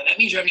part, and that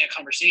means you're having a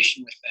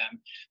conversation with them,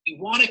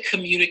 you want to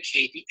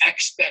communicate the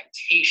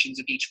expectations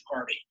of each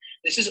party.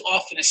 This is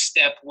often a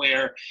step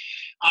where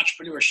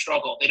entrepreneurs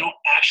struggle. They don't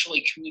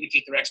actually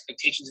communicate their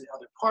expectations to the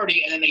other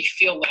party, and then they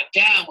feel let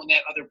down when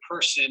that other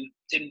person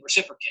didn't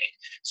reciprocate.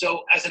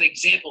 So as an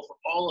example for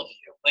all of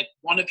you, like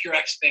one of your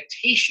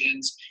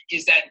expectations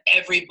is that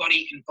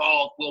everybody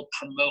involved will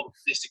promote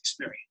this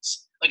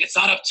experience. Like it's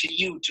not up to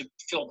you to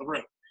fill the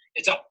room.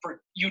 It's up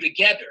for you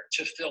together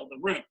to fill the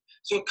room.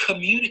 So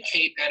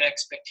communicate that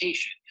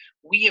expectation.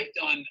 We have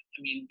done,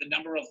 the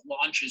number of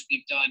launches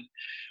we've done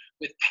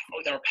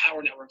with our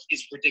Power Network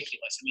is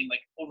ridiculous. Like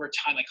over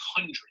time, like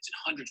hundreds and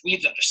hundreds.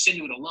 We've done just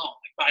Synduit alone,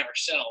 like by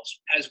ourselves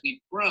as we've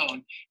grown.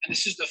 And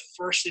this is the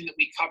first thing that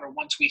we cover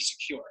once we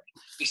secure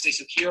it. We say,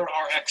 so here are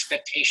our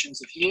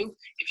expectations of you.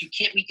 If you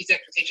can't meet these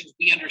expectations,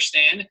 we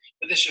understand,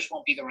 but this just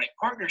won't be the right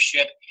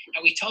partnership.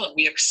 And we tell them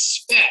we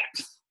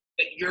expect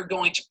that you're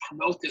going to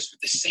promote this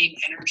with the same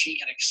energy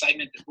and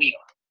excitement that we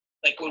are.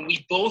 Like when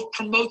we both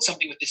promote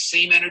something with the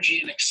same energy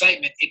and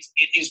excitement,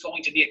 it is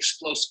going to be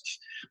explosive.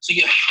 So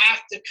you have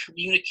to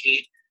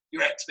communicate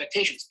your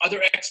expectations.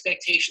 Other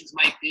expectations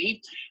might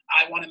be,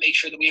 I want to make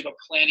sure that we have a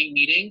planning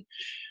meeting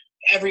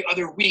every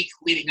other week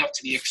leading up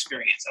to the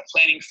experience, a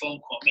planning phone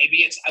call. Maybe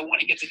it's, I want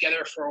to get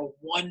together for a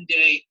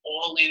one-day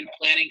all-in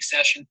planning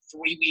session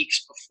 3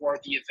 weeks before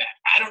the event.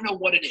 I don't know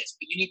what it is,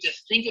 but you need to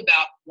think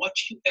about what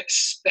you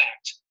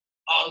expect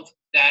of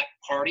that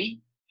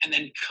party and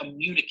then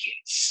communicate,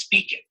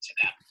 speak it to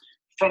them.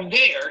 From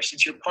there,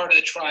 since you're part of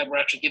the tribe, we're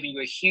actually giving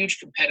you a huge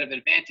competitive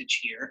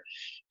advantage here.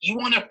 You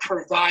want to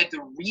provide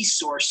the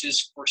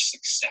resources for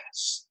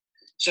success.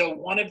 So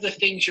one of the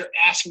things you're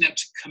asking them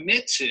to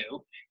commit to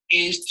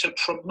is to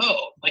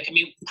promote.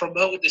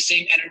 Promote with the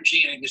same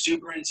energy and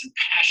exuberance and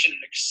passion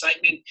and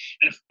excitement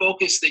and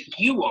focus that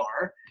you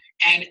are.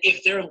 And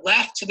if they're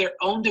left to their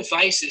own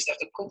devices, they have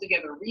to put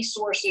together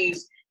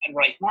resources and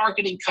write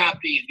marketing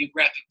copy and do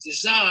graphic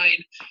design.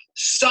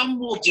 Some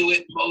will do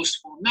it, most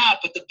will not.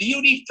 But the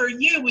beauty for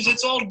you is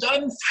it's all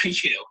done for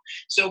you.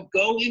 So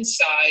go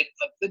inside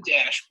of the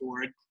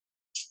dashboard,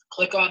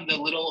 click on the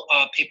little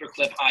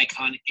paperclip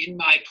icon in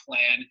My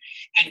Plan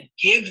and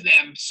give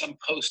them some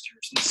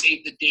posters and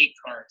save the date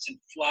cards and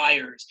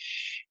flyers.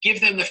 Give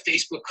them the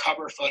Facebook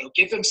cover photo.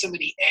 Give them some of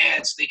the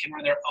ads so they can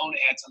run their own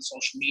ads on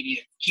social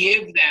media.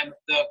 Give them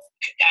the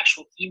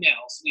actual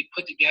emails we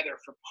put together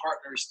for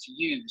partners to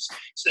use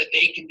so that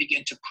they can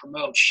begin to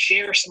promote.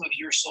 Share some of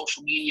your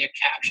social media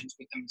captions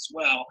with them as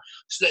well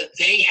so that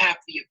they have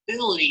the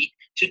ability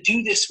to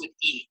do this with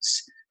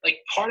ease. Like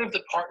part of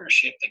the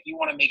partnership that you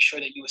want to make sure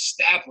that you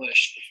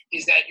establish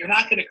is that you're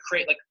not going to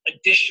create like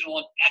additional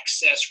and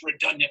excess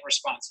redundant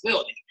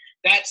responsibility.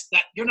 That's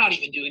not, you're not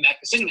even doing that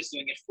because Synduit's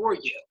doing it for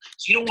you.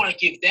 So you don't want to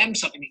give them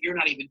something that you're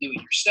not even doing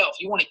yourself.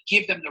 You want to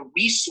give them the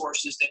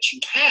resources that you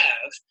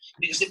have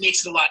because it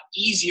makes it a lot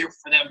easier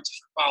for them to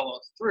follow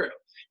through.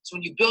 So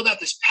when you build out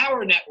this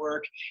power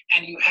network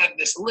and you have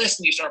this list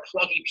and you start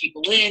plugging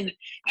people in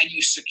and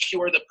you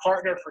secure the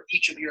partner for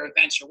each of your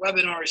events or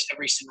webinars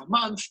every single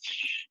month,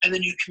 and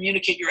then you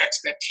communicate your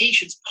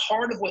expectations,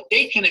 part of what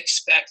they can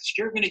expect is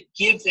you're going to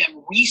give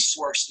them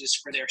resources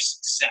for their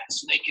success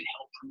so they can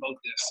help promote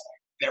this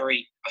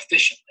very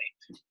efficiently.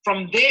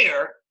 From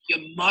there,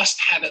 you must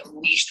have at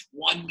least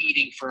one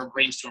meeting for a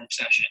brainstorm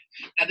session.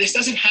 Now, this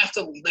doesn't have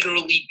to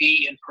literally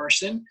be in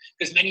person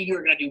because many of you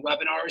are going to do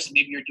webinars and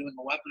maybe you're doing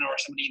a webinar or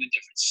somebody in a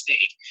different state.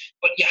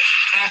 But you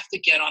have to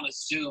get on a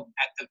Zoom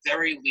at the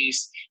very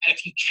least. And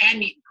if you can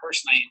meet in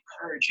person, I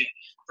encourage it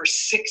for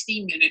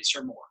 60 minutes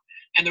or more.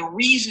 And the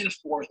reason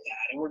for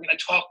that, and we're going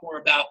to talk more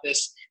about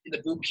this in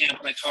the boot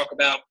camp when I talk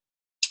about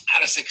how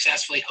to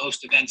successfully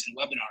host events and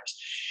webinars,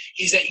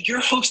 is that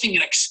you're hosting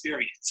an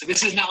experience. So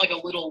this is not like a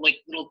little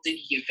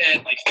dinky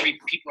event, like 3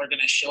 people are going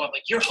to show up.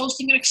 Like you're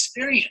hosting an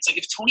experience. Like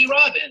if Tony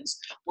Robbins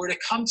were to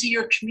come to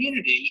your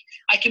community,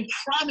 I can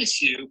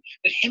promise you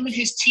that him and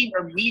his team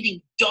are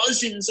meeting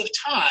dozens of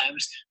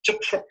times to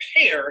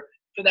prepare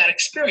for that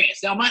experience.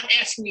 Now, I'm not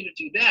asking you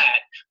to do that,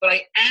 but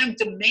I am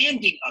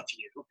demanding of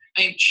you,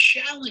 I am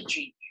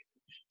challenging you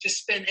to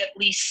spend at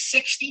least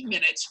 60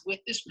 minutes with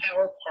this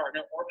power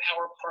partner or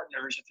power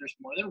partners, if there's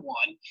more than one,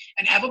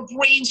 and have a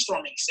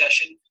brainstorming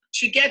session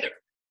together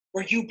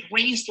where you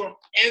brainstorm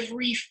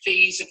every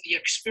phase of the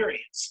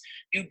experience.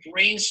 You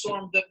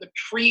brainstorm the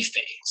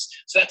pre-phase.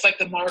 So that's like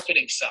the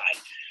marketing side.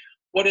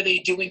 What are they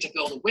doing to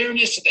build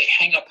awareness? Do they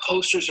hang up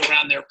posters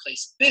around their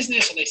place of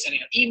business? Are they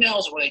sending out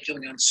emails? What are they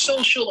doing on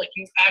social? Like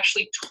you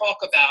actually talk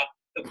about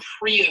the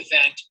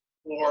pre-event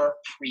or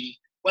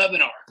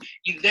pre-webinar.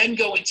 You then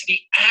go into the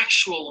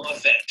actual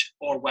event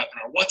or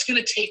webinar. What's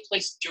going to take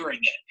place during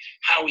it?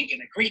 How are we going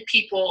to greet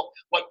people?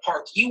 What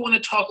part do you want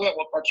to talk about?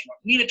 What part do you want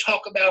me to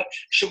talk about?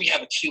 Should we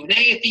have a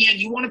Q&A at the end?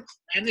 You want to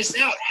plan this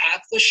out.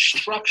 Have the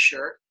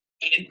structure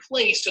in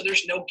place so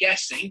there's no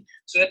guessing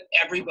so that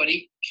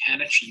everybody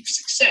can achieve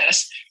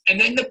success. And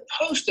then the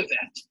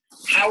post-event,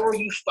 how are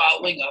you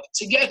following up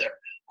together?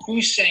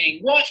 Who's saying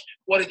what?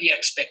 What are the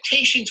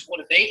expectations? What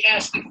are they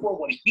asking for?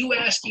 What are you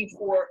asking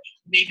for?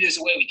 Maybe there's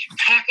a way we can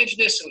package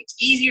this so it's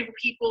easier for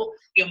people.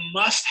 You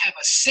must have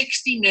a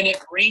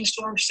 60-minute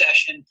brainstorm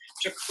session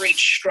to create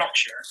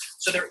structure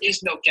so there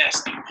is no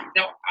guessing.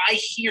 Now, I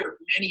hear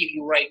many of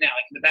you right now,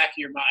 like in the back of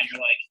your mind, you're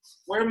like,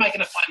 where am I going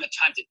to find the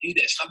time to do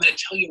this? I'm going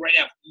to tell you right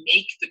now,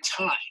 make the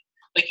time.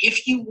 Like,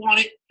 if you want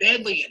it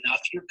badly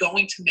enough, you're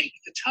going to make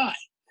the time.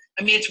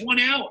 I mean, it's 1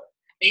 hour.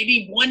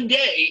 Maybe one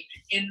day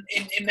in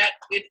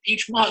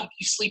each month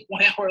you sleep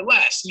 1 hour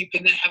less, and you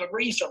can then have a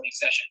brainstorming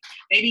session.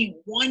 Maybe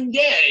one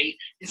day,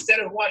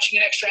 instead of watching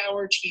an extra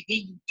hour of TV,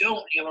 you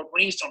don't. You have a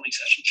brainstorming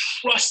session.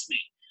 Trust me,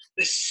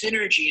 the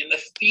synergy and the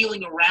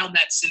feeling around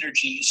that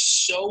synergy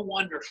is so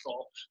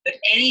wonderful that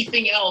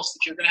anything else that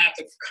you're going to have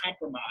to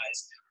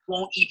compromise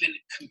won't even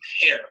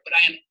compare. But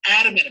I am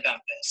adamant about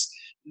this.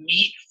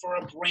 Meet for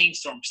a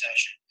brainstorm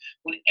session.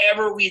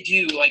 Whenever we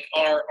do like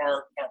our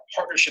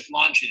partnership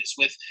launches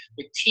with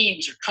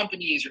teams or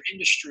companies or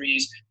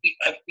industries, we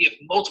have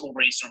multiple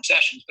brainstorm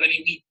sessions. But I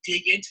mean, we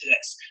dig into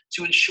this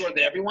to ensure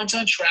that everyone's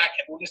on track,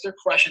 everyone gets their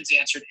questions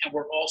answered, and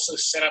we're also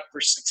set up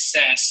for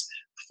success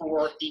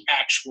for the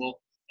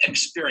actual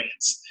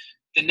experience.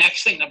 The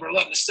next thing, number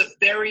 11, this is a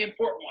very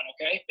important one,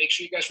 okay? Make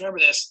sure you guys remember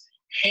this.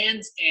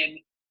 Hands in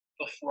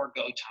before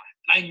go time.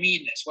 And I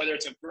mean this, whether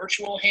it's a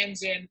virtual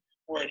hands in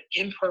or an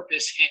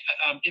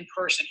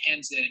in-person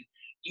hands in,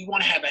 you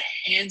want to have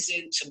a hands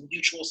in to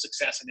mutual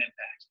success and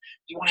impact.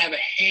 You want to have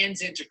a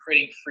hands in to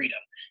creating freedom.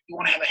 You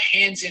want to have a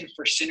hands in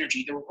for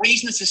synergy. The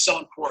reason this is so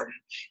important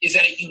is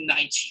that it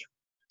unites you.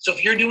 So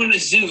if you're doing a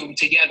Zoom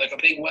together, like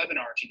a big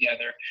webinar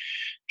together,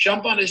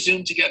 jump on a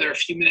Zoom together a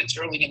few minutes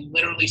early and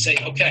literally say,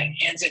 okay,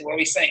 hands in, what are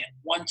we saying?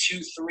 1,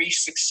 2, 3,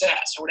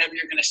 success, or whatever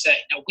you're going to say.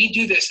 Now, we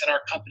do this at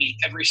our company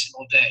every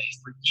single day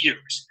for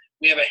years.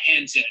 We have a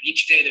hands in.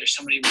 Each day there's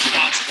somebody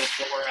responsible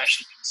for what we're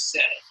actually going to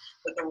say.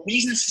 But the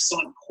reason this is so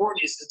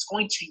important is it's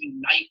going to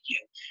unite you.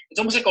 It's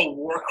almost like a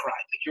war cry.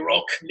 Like you're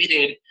all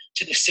committed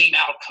to the same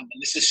outcome,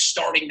 and this is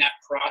starting that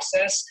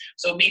process.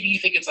 So maybe you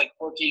think it's like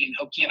quirky and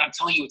hokey, and I'm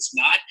telling you it's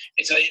not.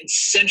 It's an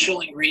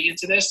essential ingredient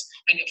to this.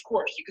 And of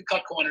course, you could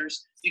cut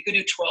corners. You could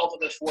do 12 of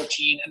the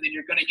 14, and then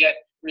you're going to get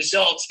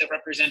results that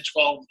represent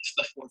 12 of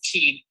the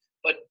 14.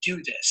 But do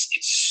this.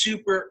 It's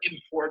super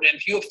important. And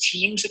if you have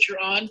teams that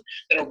you're on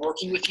that are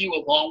working with you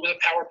along with a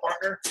power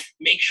partner,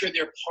 make sure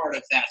they're part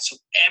of that. So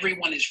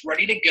everyone is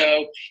ready to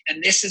go.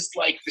 And this is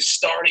like the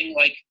starting,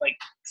 like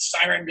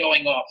siren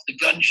going off, the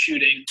gun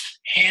shooting,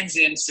 hands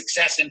in,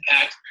 success,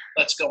 impact.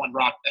 Let's go and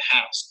rock the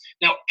house.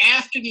 Now,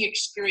 after the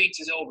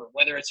experience is over,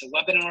 whether it's a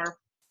webinar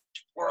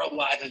or a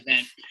live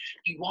event,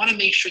 you want to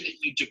make sure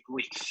that you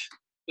debrief,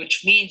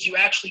 which means you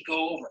actually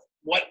go over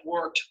what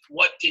worked,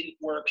 what didn't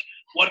work,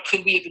 what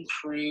could we have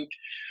improved,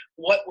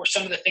 what were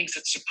some of the things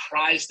that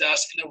surprised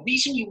us. And the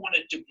reason you want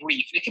to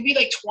debrief, it can be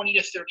like 20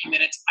 to 30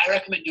 minutes. I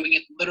recommend doing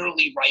it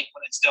literally right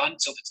when it's done.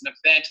 So if it's an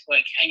event,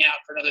 like hang out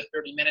for another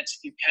 30 minutes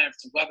if you can. If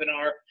it's a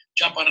webinar,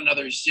 jump on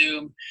another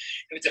Zoom.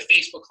 If it's a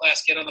Facebook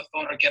class, get on the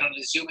phone or get on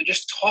a Zoom and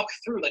just talk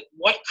through like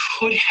what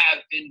could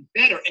have been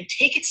better and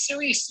take it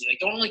seriously. Like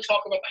don't only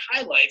talk about the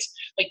highlights,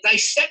 like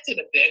dissect it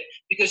a bit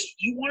because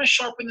you want to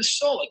sharpen the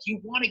soul. Like you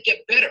want to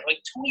get better. Like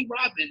Tony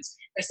Robbins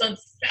has done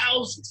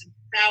thousands and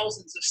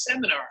thousands of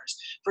seminars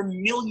for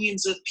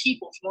millions of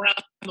people from around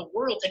the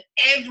world. And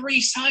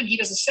every time he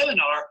does a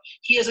seminar,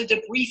 he has a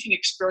debriefing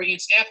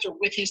experience after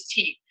with his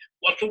team.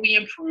 What can we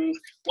improve?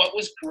 What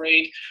was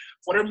great?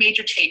 What are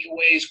major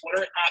takeaways? What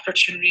are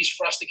opportunities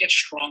for us to get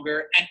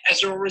stronger? And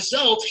as a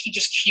result, he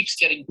just keeps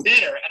getting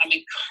better. And I'm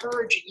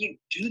encouraging you,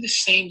 do the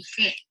same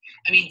thing.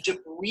 I mean,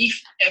 debrief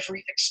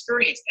every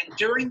experience. And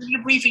during the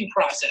debriefing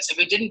process, if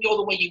it didn't go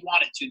the way you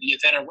wanted to, the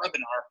event or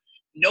webinar,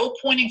 no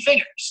pointing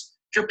fingers.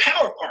 You're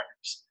power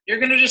partners. You're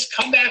going to just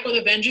come back with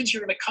a vengeance.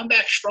 You're going to come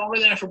back stronger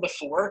than ever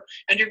before,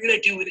 and you're going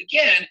to do it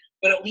again,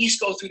 but at least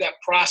go through that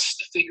process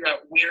to figure out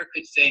where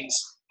could things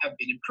have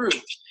been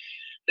improved.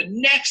 The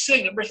next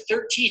thing, number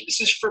 13, this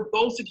is for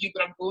both of you,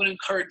 but I'm going to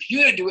encourage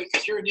you to do it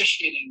because you're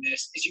initiating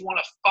this, is you want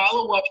to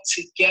follow up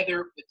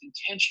together with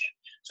intention.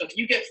 So if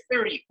you get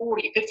 30,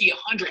 40, 50,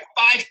 100,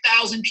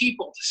 5,000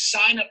 people to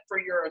sign up for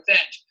your event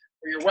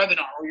or your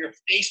webinar or your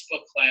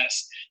Facebook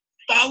class,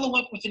 follow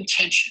up with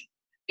intention.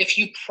 If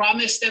you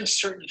promise them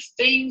certain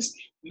things,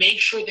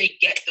 make sure they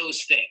get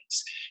those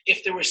things.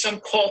 If there was some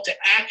call to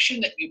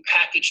action that you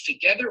package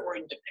together or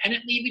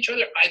independently of each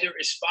other, either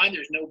is fine,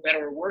 there's no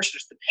better or worse,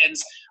 this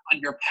depends on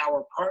your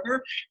power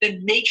partner,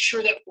 then make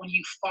sure that when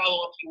you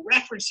follow up, you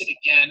reference it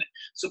again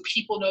so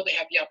people know they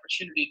have the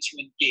opportunity to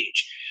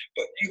engage.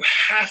 But you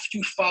have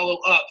to follow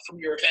up from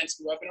your events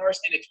and webinars,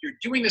 and if you're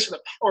doing this with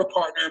a power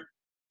partner,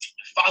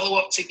 follow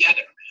up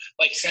together.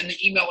 Like send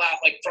the email out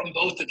like from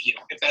both of you,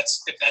 if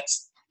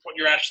that's what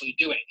you're actually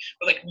doing.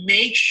 But like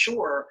make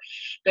sure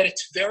that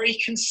it's very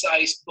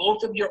concise.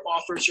 Both of your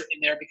offers are in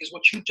there because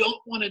what you don't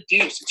want to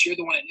do, since you're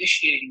the one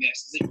initiating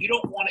this, is that you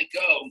don't want to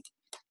go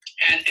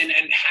and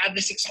have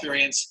this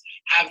experience,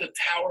 have the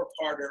power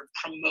partner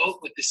promote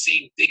with the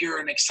same vigor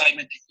and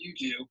excitement that you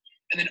do,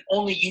 and then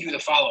only you do the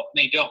follow-up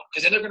and they don't,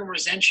 because then they're going to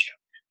resent you.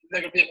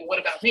 they're going to be like, well, what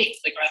about me?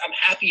 Like, I'm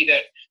happy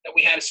that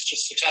we had such a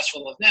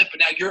successful event, but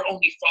now you're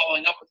only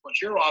following up with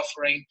what you're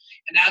offering,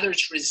 and now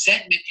there's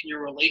resentment in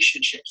your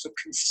relationship. So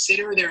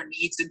consider their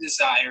needs and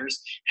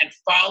desires and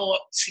follow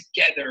up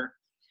together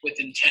with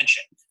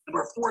intention.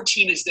 Number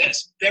 14 is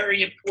this,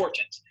 very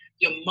important.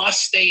 You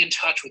must stay in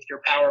touch with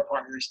your power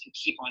partners and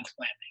keep on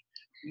planning.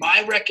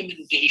 My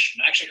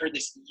recommendation, I actually heard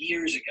this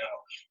years ago,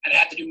 and it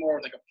had to do more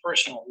with like a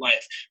personal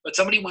life, but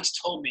somebody once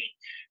told me,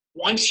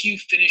 once you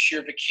finish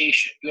your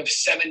vacation, you have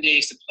 7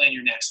 days to plan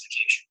your next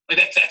vacation.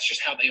 Like that's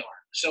just how they are.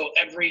 So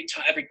every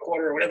time, every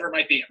quarter, or whatever it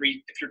might be,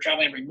 if you're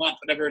traveling every month,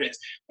 whatever it is,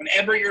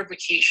 whenever your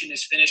vacation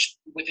is finished,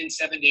 within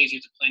 7 days, you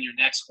have to plan your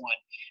next one.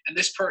 And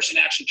this person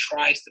actually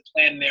tries to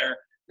plan their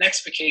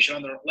next vacation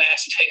on the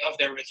last day of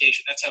their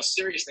vacation. That's how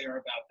serious they are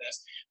about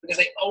this, because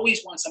they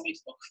always want something to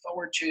look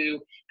forward to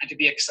and to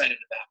be excited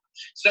about.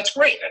 So that's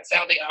great. That's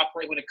how they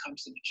operate when it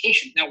comes to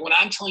vacation. Now, what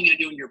I'm telling you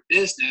to do in your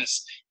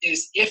business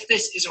is, if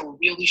this is a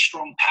really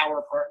strong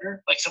power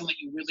partner, like someone that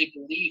you really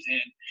believe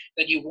in,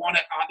 then you want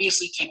to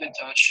obviously keep in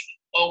touch,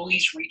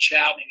 always reach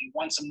out, maybe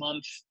once a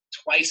month,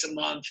 twice a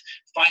month,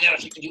 find out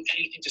if you can do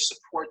anything to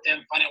support them,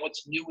 find out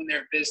what's new in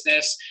their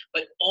business,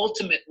 but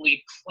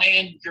ultimately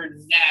plan your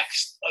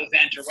next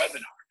event or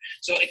webinar.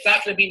 So it's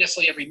not going to be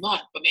necessarily every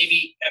month, but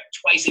maybe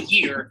twice a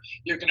year,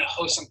 you're going to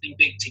host something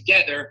big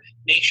together.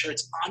 Make sure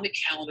it's on the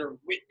calendar,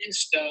 written in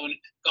stone.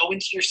 Go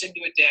into your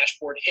Synduit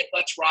dashboard, hit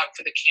Let's Rock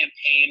for the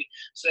campaign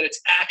so that it's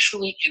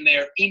actually in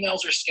there.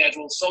 Emails are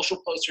scheduled,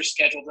 social posts are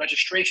scheduled,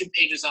 registration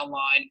pages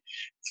online,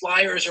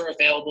 flyers are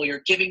available.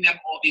 You're giving them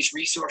all these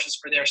resources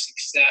for their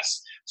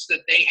success so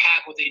that they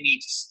have what they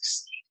need to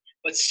succeed.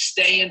 But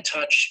stay in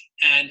touch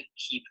and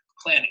keep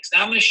planning. So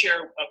now I'm going to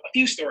share a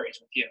few stories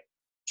with you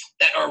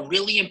that are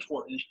really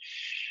important,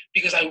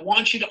 because I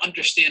want you to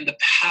understand the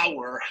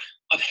power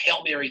of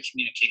Hail Mary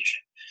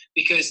communication,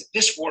 because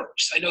this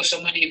works. I know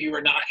so many of you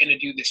are not going to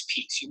do this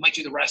piece. You might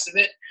do the rest of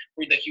it,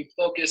 where like you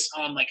focus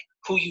on like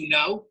who you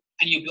know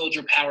and you build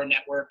your power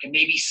network. And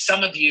maybe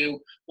some of you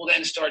will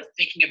then start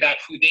thinking about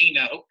who they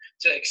know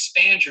to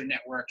expand your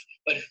network.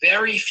 But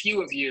very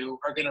few of you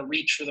are going to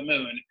reach for the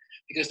moon,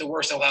 because the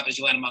worst that'll happen is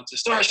you land amongst the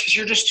stars, because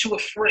you're just too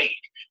afraid.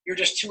 You're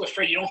just too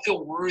afraid. You don't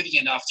feel worthy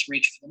enough to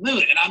reach for the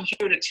moon. And I'm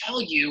here to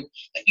tell you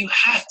that you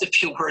have to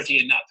feel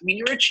worthy enough. I mean,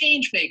 you're a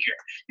change maker.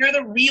 You're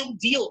the real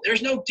deal.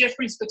 There's no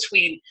difference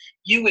between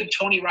you and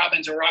Tony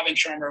Robbins or Robin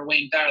Sharma or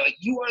Wayne Dyer. Like,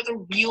 you are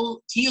the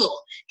real deal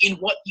in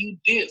what you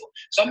do.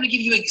 So I'm going to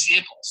give you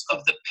examples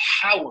of the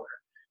power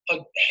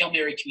of Hail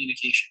Mary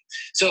communication.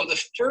 So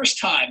the first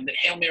time that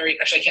Hail Mary,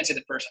 actually I can't say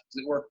the first time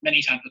because it worked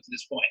many times up to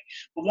this point,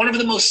 but one of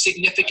the most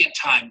significant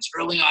times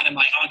early on in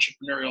my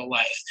entrepreneurial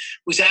life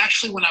was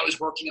actually when I was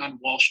working on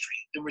Wall Street.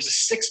 There was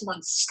a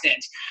 6-month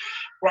stint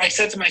where I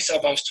said to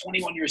myself, I was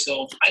 21 years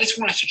old, I just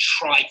wanted to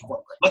try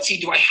corporate. Let's see,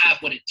 do I have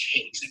what it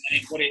takes?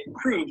 And what it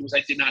proved was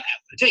I did not have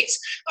what it takes.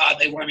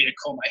 They wanted me to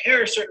comb my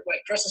hair a certain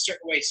way, dress a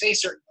certain way, say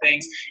certain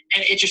things,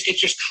 and it just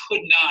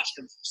could not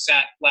have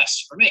sat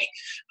less for me.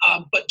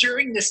 But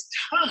during this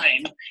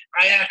time,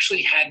 I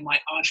actually had my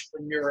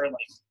entrepreneur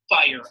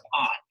fire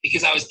on,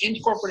 because I was in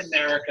corporate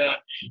America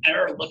and I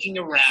remember looking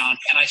around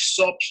and I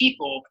saw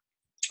people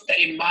that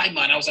in my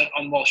mind, I was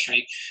on Wall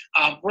Street,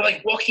 were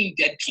like walking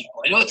dead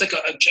people. I know it's like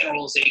a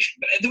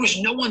generalization, but there was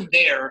no one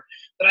there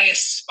that I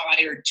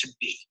aspired to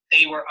be.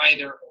 They were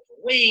either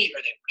overweight,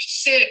 or they were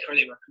sick, or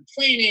they were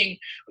complaining,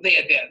 or they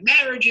had bad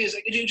marriages.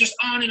 Like, it was just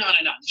on and on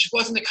and on. It just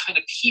wasn't the kind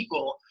of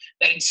people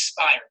that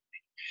inspired me.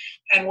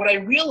 And what I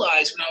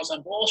realized when I was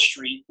on Wall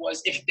Street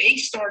was, if they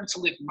started to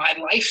live my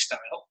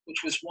lifestyle,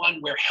 which was one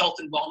where health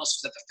and wellness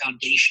was at the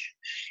foundation,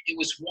 it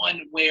was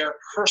one where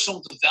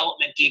personal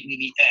development gave me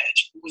the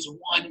edge, it was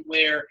one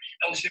where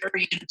I was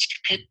very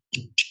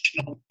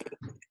intentional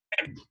with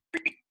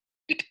every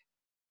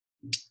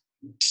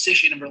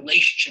decision and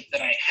relationship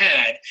that I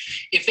had,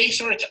 if they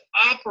started to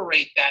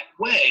operate that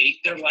way,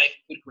 their life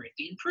would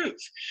greatly improve.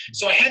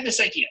 So I had this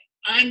idea.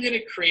 I'm going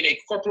to create a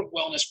corporate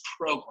wellness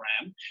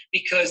program,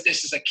 because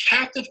this is a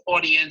captive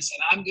audience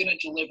and I'm going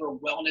to deliver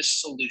wellness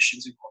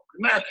solutions in corporate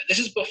America. This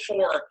is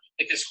before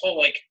this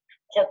whole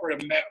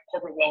corporate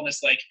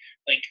wellness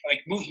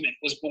movement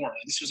was born.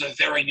 This was a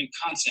very new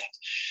concept.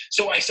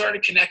 So I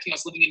started connecting. I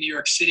was living in New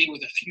York City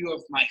with a few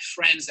of my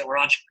friends that were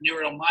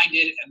entrepreneurial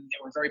minded, and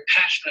they were very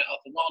passionate about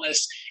health and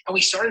wellness. And we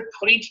started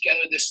putting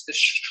together this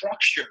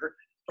structure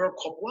for a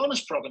corporate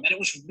wellness program, and it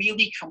was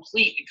really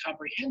complete and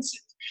comprehensive.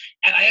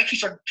 And I actually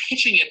started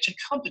pitching it to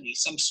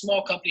companies, some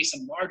small companies,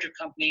 some larger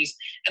companies,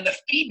 and the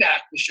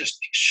feedback was just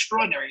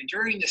extraordinary. And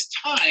during this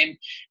time,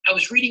 I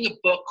was reading a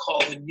book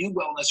called The New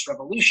Wellness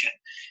Revolution.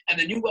 And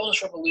The New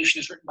Wellness Revolution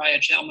is written by a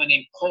gentleman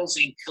named Paul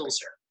Zane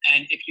Pilzer.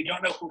 And if you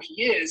don't know who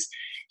he is,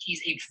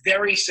 he's a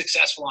very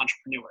successful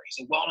entrepreneur.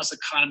 He's a wellness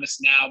economist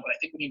now, but I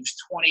think when he was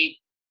 20,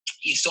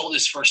 he sold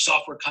his first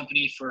software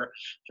company for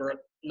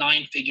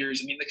nine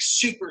figures. I mean, like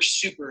super,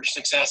 super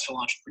successful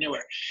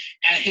entrepreneur.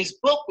 And his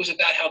book was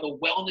about how the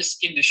wellness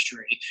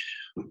industry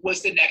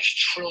was the next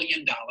 $1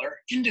 trillion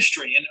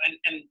industry.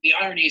 And the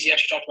irony is he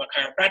actually talked about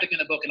chiropractic in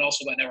the book and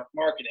also about network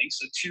marketing.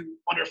 So two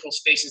wonderful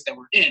spaces that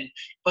we're in.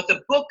 But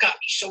the book got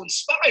me so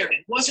inspired.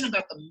 It wasn't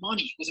about the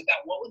money. It was about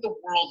what would the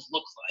world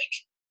look like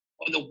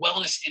when the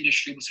wellness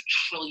industry was $1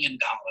 trillion.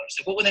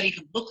 Like, what would that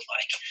even look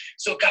like?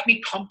 So it got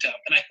me pumped up.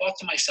 And I thought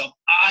to myself,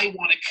 I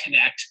want to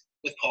connect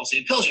with Paul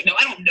Zane Pilzer. Now,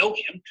 I don't know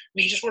him. I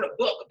mean, he just wrote a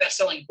book, a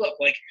best-selling book.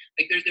 Like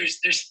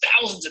there's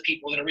thousands of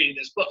people that are reading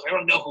this book. I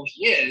don't know who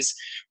he is.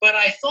 But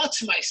I thought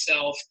to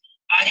myself,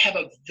 I have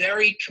a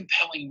very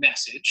compelling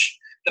message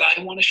that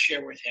I want to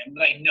share with him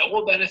that I know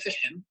will benefit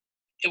him.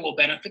 It will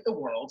benefit the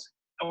world.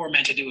 And we're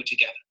meant to do it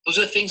together. Those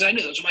are the things I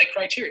knew. Those are my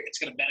criteria. It's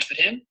going to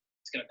benefit him.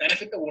 It's going to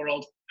benefit the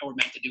world, and we're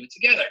meant to do it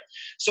together.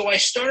 So I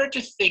started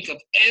to think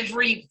of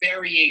every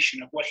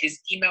variation of what his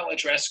email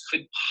address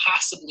could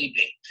possibly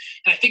be.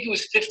 And I think it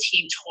was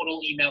 15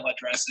 total email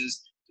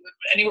addresses,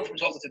 anywhere from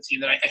 12 to 15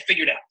 that I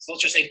figured out. So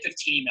let's just say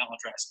 15 email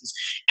addresses.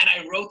 And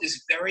I wrote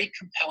this very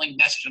compelling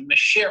message. I'm going to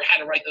share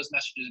how to write those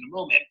messages in a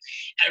moment.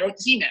 And I wrote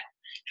this email.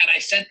 And I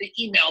sent the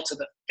email to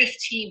the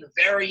 15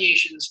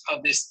 variations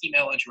of this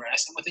email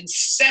address. And within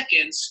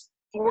seconds,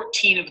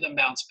 14 of them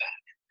bounced back.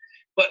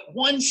 But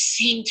one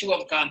seemed to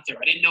have gone through.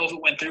 I didn't know if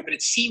it went through, but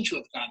it seemed to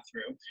have gone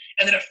through.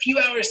 And then a few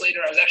hours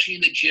later, I was actually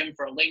in the gym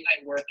for a late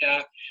night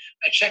workout.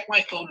 I checked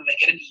my phone and I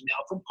get an email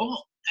from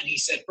Paul. And he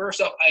said,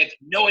 first off, I have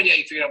no idea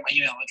you figured out my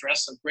email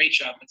address, so great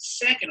job. But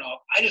second off,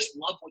 I just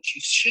love what you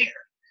share.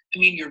 I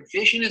mean, your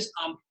vision is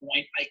on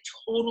point. I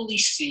totally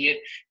see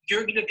it.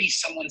 You're going to be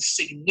someone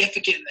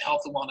significant in the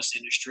health and wellness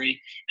industry.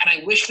 And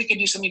I wish we could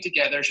do something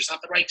together. It's just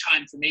not the right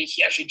time for me.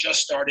 He actually just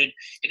started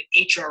an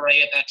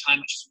HRA at that time,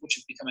 which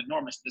has become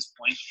enormous at this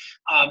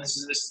point. This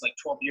is like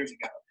 12 years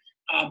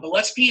ago. But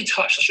let's be in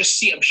touch. Let's just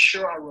see. I'm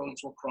sure our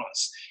roads will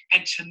cross.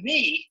 And to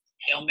me,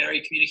 Hail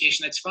Mary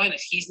Communication, that's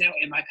finest. He's now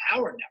in my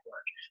Power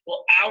Network.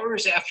 Well,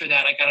 hours after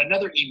that, I got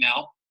another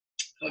email,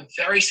 a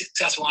very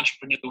successful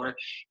entrepreneur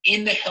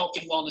in the health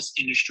and wellness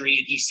industry.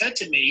 And he said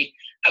to me,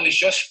 I was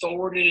just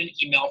forwarded an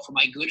email from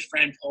my good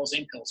friend, Paul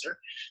Zane Pilzer.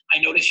 I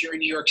noticed you're in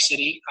New York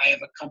City. I have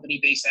a company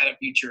based out of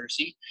New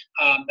Jersey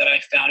that I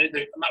founded.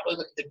 I'm not really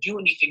looking to do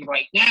anything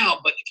right now,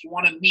 but if you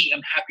want to meet,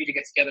 I'm happy to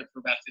get together for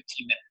about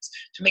 15 minutes.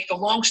 To make the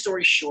long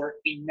story short,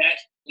 we met,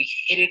 we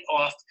hit it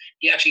off.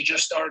 He actually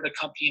just started a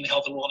company in the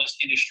health and wellness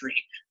industry.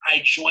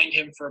 I joined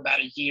him for about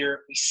a year.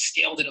 We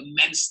scaled it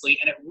immensely,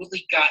 and it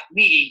really got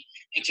me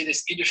into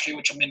this industry,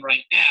 which I'm in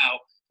right now,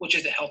 which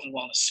is the health and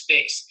wellness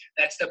space.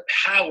 That's the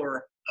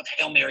power of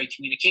Hail Mary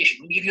Communication.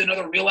 Let me give you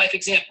another real life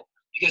example,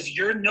 because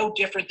you're no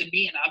different than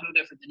me and I'm no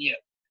different than you.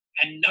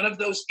 And none of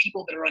those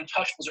people that are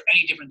untouchables are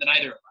any different than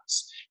either of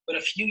us. But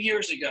a few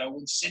years ago,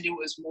 when Cindy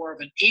was more of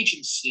an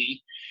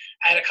agency,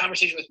 I had a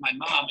conversation with my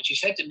mom, and she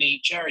said to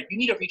me, Jared, you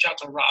need to reach out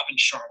to Robin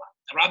Sharma.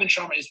 Now, Robin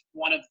Sharma is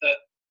one of the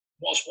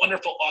most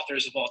wonderful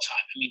authors of all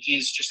time. I mean,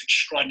 he's just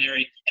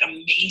extraordinary, an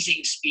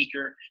amazing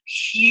speaker,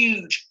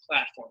 huge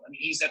platform. I mean,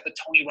 he's at the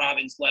Tony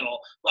Robbins level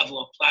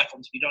of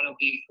platforms. If you don't know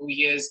who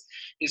he is,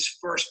 his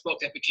first book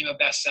that became a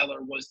bestseller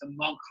was The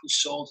Monk Who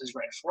Sold His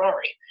Red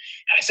Ferrari.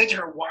 And I said to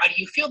her, why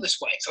do you feel this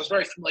way? So I was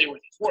very familiar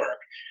with his work.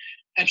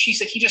 And she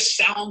said, he just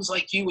sounds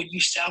like you, and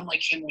you sound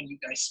like him when you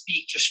guys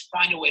speak. Just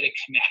find a way to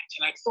connect.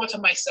 And I thought to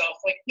myself,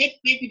 like,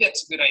 maybe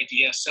that's a good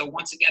idea. So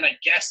once again, I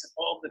guessed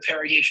all the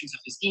variations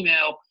of his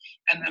email,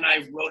 and then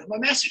I wrote him a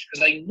message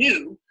because I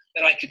knew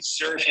that I could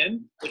serve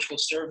him, which will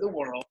serve the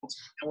world,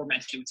 and we're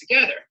meant to do it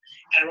together.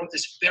 And I wrote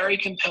this very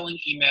compelling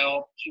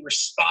email. He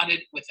responded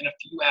within a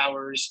few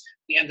hours.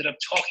 We ended up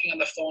talking on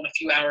the phone a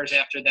few hours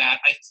after that.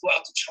 I flew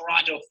out to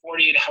Toronto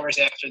 48 hours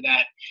after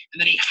that. And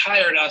then he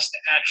hired us to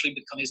actually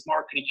become his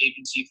marketing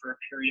agency for a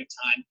period of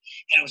time.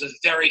 And it was a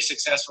very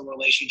successful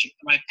relationship.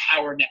 And my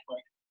Power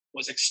Network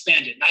was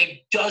expanded. And I have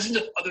dozens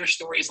of other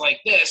stories like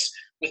this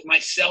with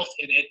myself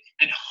in it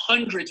and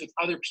hundreds with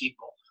other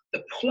people.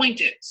 The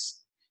point is,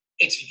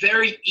 it's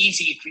very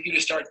easy for you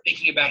to start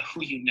thinking about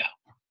who you know.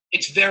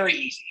 It's very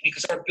easy. You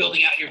can start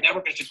building out your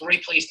network. It's a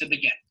great place to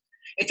begin.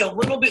 It's a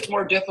little bit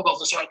more difficult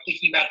to start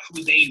thinking about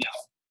who they know.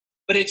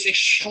 But it's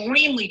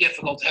extremely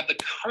difficult to have the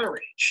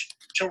courage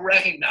to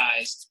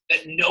recognize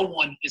that no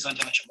one is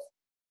untouchable.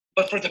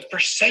 But for the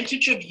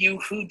percentage of you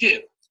who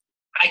do,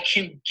 I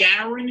can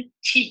guarantee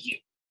you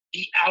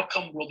the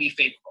outcome will be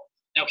favorable.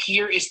 Now,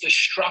 here is the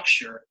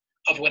structure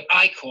of what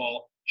I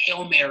call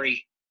Hail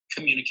Mary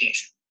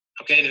communication.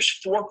 Okay, there's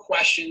 4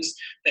 questions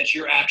that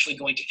you're actually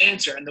going to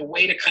answer. And the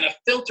way to kind of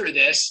filter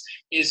this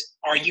is,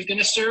 are you going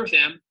to serve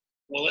them?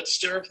 Will it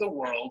serve the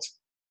world?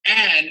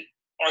 And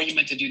are you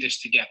meant to do this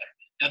together?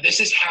 Now,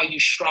 this is how you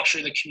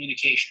structure the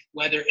communication,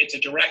 whether it's a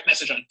direct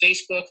message on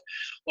Facebook,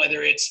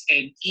 whether it's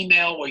an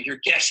email where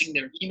you're guessing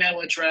their email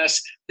address.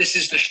 This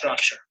is the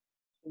structure.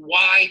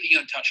 Why the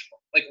untouchable?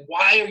 Like,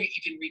 why are you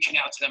even reaching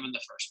out to them in the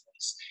first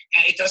place?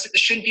 And it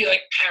shouldn't be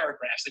like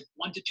paragraphs, like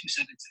 1 to 2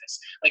 sentences.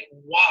 Like,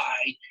 why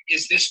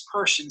is this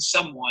person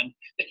someone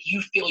that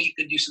you feel you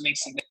can do something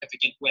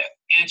significant with?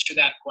 Answer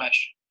that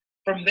question.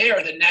 From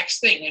there, the next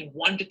thing in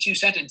 1 to 2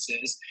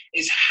 sentences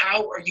is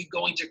how are you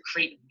going to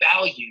create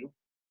value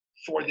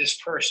for this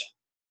person?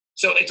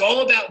 So it's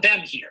all about them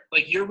here.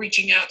 Like you're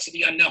reaching out to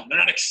the unknown. They're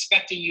not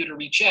expecting you to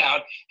reach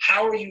out.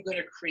 How are you going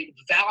to create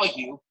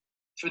value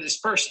for this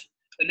person?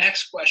 The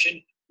next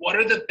question, what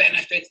are the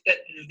benefits that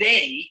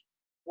they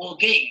will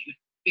gain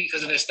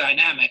because of this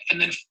dynamic?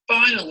 And then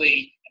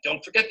finally,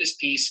 don't forget this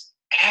piece,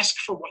 ask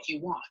for what you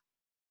want.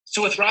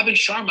 So with Robin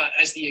Sharma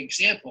as the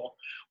example,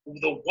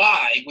 the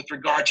why with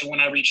regard to when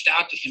I reached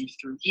out to him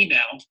through email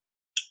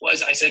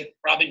was I said,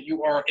 Robin,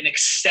 you are an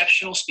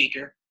exceptional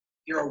speaker.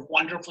 You're a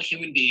wonderful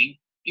human being.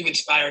 You've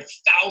inspired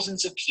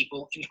thousands of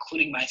people,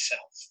 including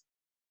myself.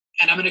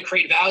 And I'm going to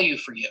create value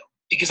for you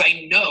because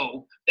I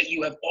know that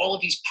you have all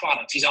of these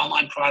products, these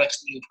online products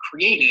that you've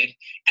created.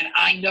 And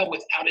I know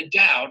without a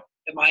doubt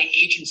that my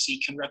agency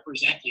can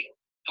represent you.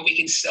 And we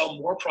can sell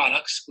more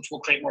products, which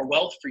will create more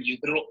wealth for you,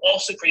 but it'll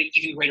also create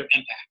even greater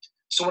impact.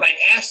 So what I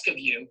ask of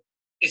you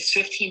is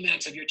 15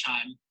 minutes of your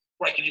time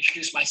where I can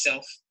introduce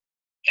myself,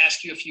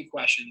 ask you a few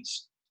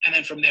questions, and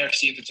then from there,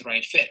 see if it's the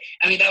right fit.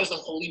 I mean, that was the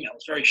whole email.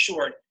 It's very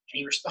short, and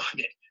he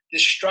responded.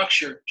 This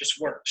structure just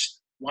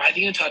works. Why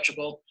the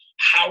untouchable?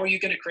 How are you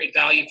going to create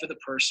value for the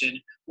person?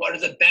 What are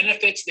the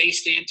benefits they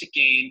stand to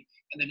gain?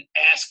 And then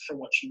ask for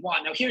what you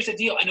want. Now, here's the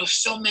deal. I know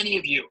so many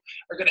of you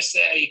are going to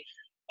say,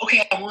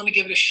 okay, I want to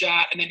give it a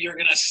shot, and then you're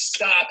going to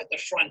stop at the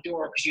front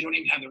door because you don't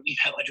even have their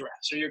email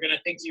address. Or you're going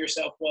to think to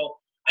yourself, well,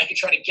 I could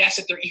try to guess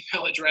at their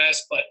email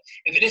address, but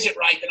if it isn't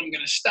right, then I'm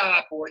going to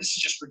stop, or this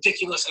is just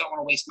ridiculous. I don't want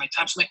to waste my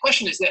time. So my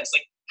question is this,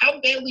 like, how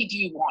badly do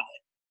you want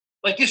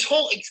it? Like this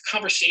whole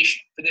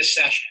conversation for this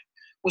session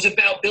was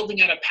about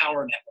building out a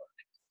power network.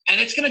 And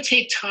it's going to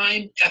take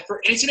time,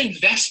 effort, and it's an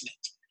investment.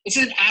 It's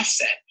an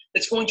asset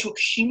that's going to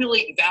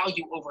accumulate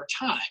value over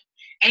time.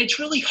 And it's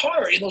really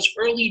hard in those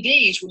early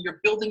days when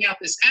you're building out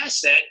this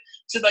asset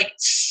to like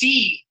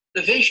see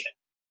the vision.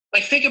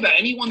 Like think about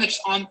anyone that's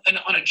on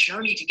a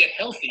journey to get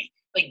healthy.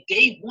 Like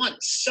day 1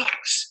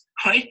 sucks,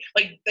 right?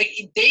 Like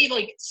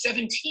day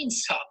 17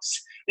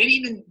 sucks. Maybe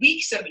even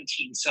week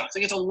 17 sucks.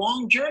 Like it's a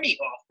long journey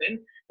often.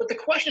 But the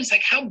question is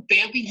like, how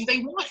badly do they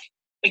want it?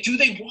 Like, do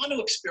they want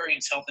to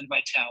experience health and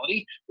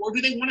vitality, or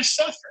do they want to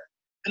suffer?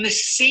 And the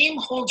same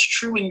holds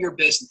true in your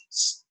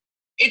business.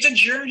 It's a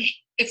journey.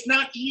 It's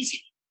not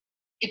easy.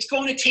 It's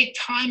going to take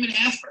time and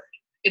effort.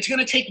 It's going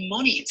to take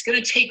money. It's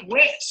going to take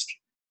risk.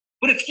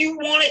 But if you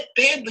want it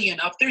badly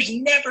enough, there's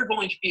never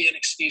going to be an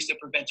excuse that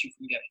prevents you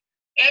from getting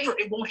it. Ever.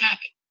 It won't happen.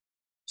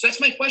 So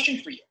that's my question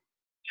for you.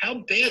 How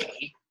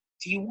badly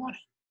do you want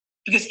it?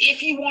 Because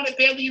if you want it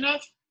badly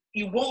enough,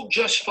 you won't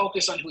just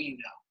focus on who you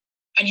know.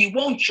 And you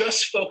won't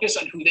just focus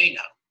on who they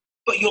know.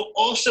 But you'll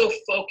also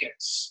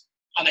focus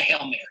on the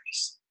Hail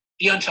Marys,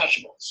 the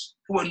untouchables,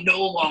 who are no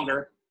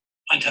longer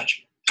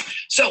untouchable.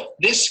 So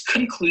this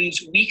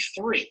concludes week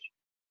 3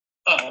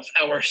 of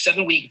our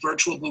 7-week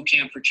virtual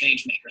bootcamp for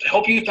change makers. I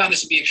hope you found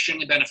this to be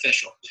extremely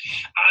beneficial.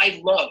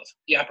 I love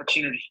the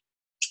opportunity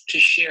to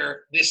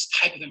share this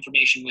type of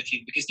information with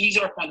you because these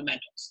are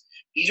fundamentals.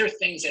 These are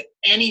things that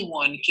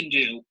anyone can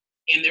do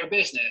in their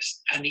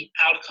business, and the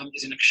outcome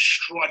is an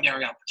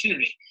extraordinary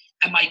opportunity.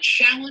 And my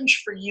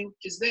challenge for you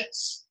is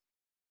this.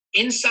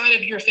 Inside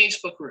of your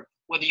Facebook group,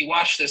 whether you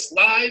watch this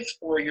live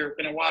or you're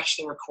going to watch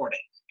the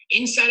recording,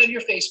 inside of your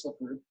Facebook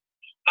group,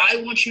 I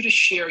want you to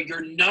share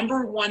your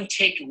number 1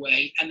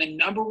 takeaway and the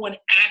number 1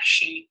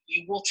 action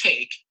you will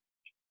take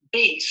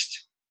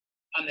based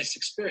on this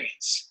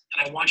experience.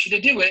 And I want you to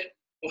do it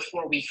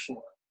before week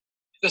 4.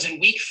 Because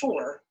in week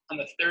 4, on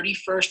the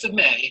 31st of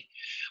May,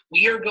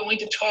 we are going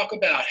to talk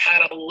about how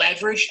to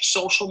leverage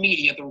social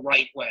media the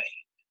right way.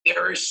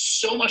 There is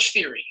so much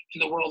theory in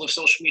the world of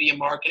social media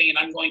marketing, and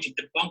I'm going to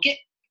debunk it.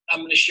 I'm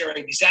going to share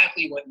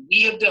exactly what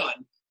we have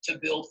done to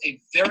build a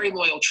very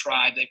loyal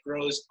tribe that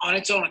grows on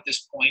its own at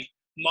this point,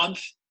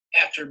 month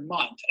after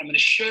month. I'm going to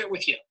share it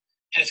with you,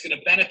 and it's going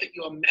to benefit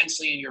you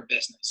immensely in your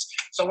business.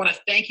 So I want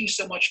to thank you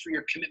so much for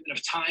your commitment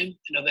of time.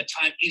 I know that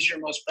time is your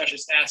most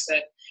precious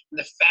asset, and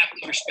the fact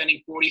that you're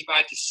spending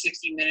 45 to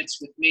 60 minutes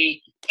with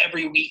me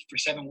every week for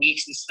 7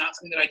 weeks is not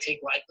something that I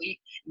take lightly,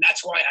 and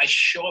that's why I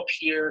show up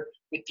here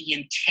with the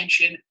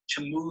intention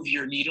to move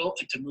your needle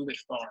and to move it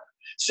far.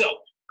 So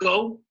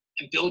go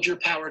and build your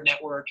power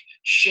network,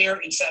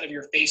 share inside of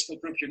your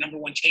Facebook group your number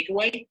 1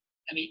 takeaway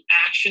and the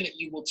action that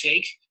you will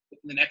take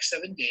within the next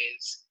 7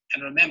 days.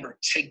 And remember,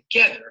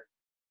 together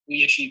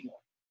we achieve more.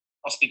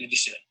 I'll speak with you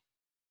soon.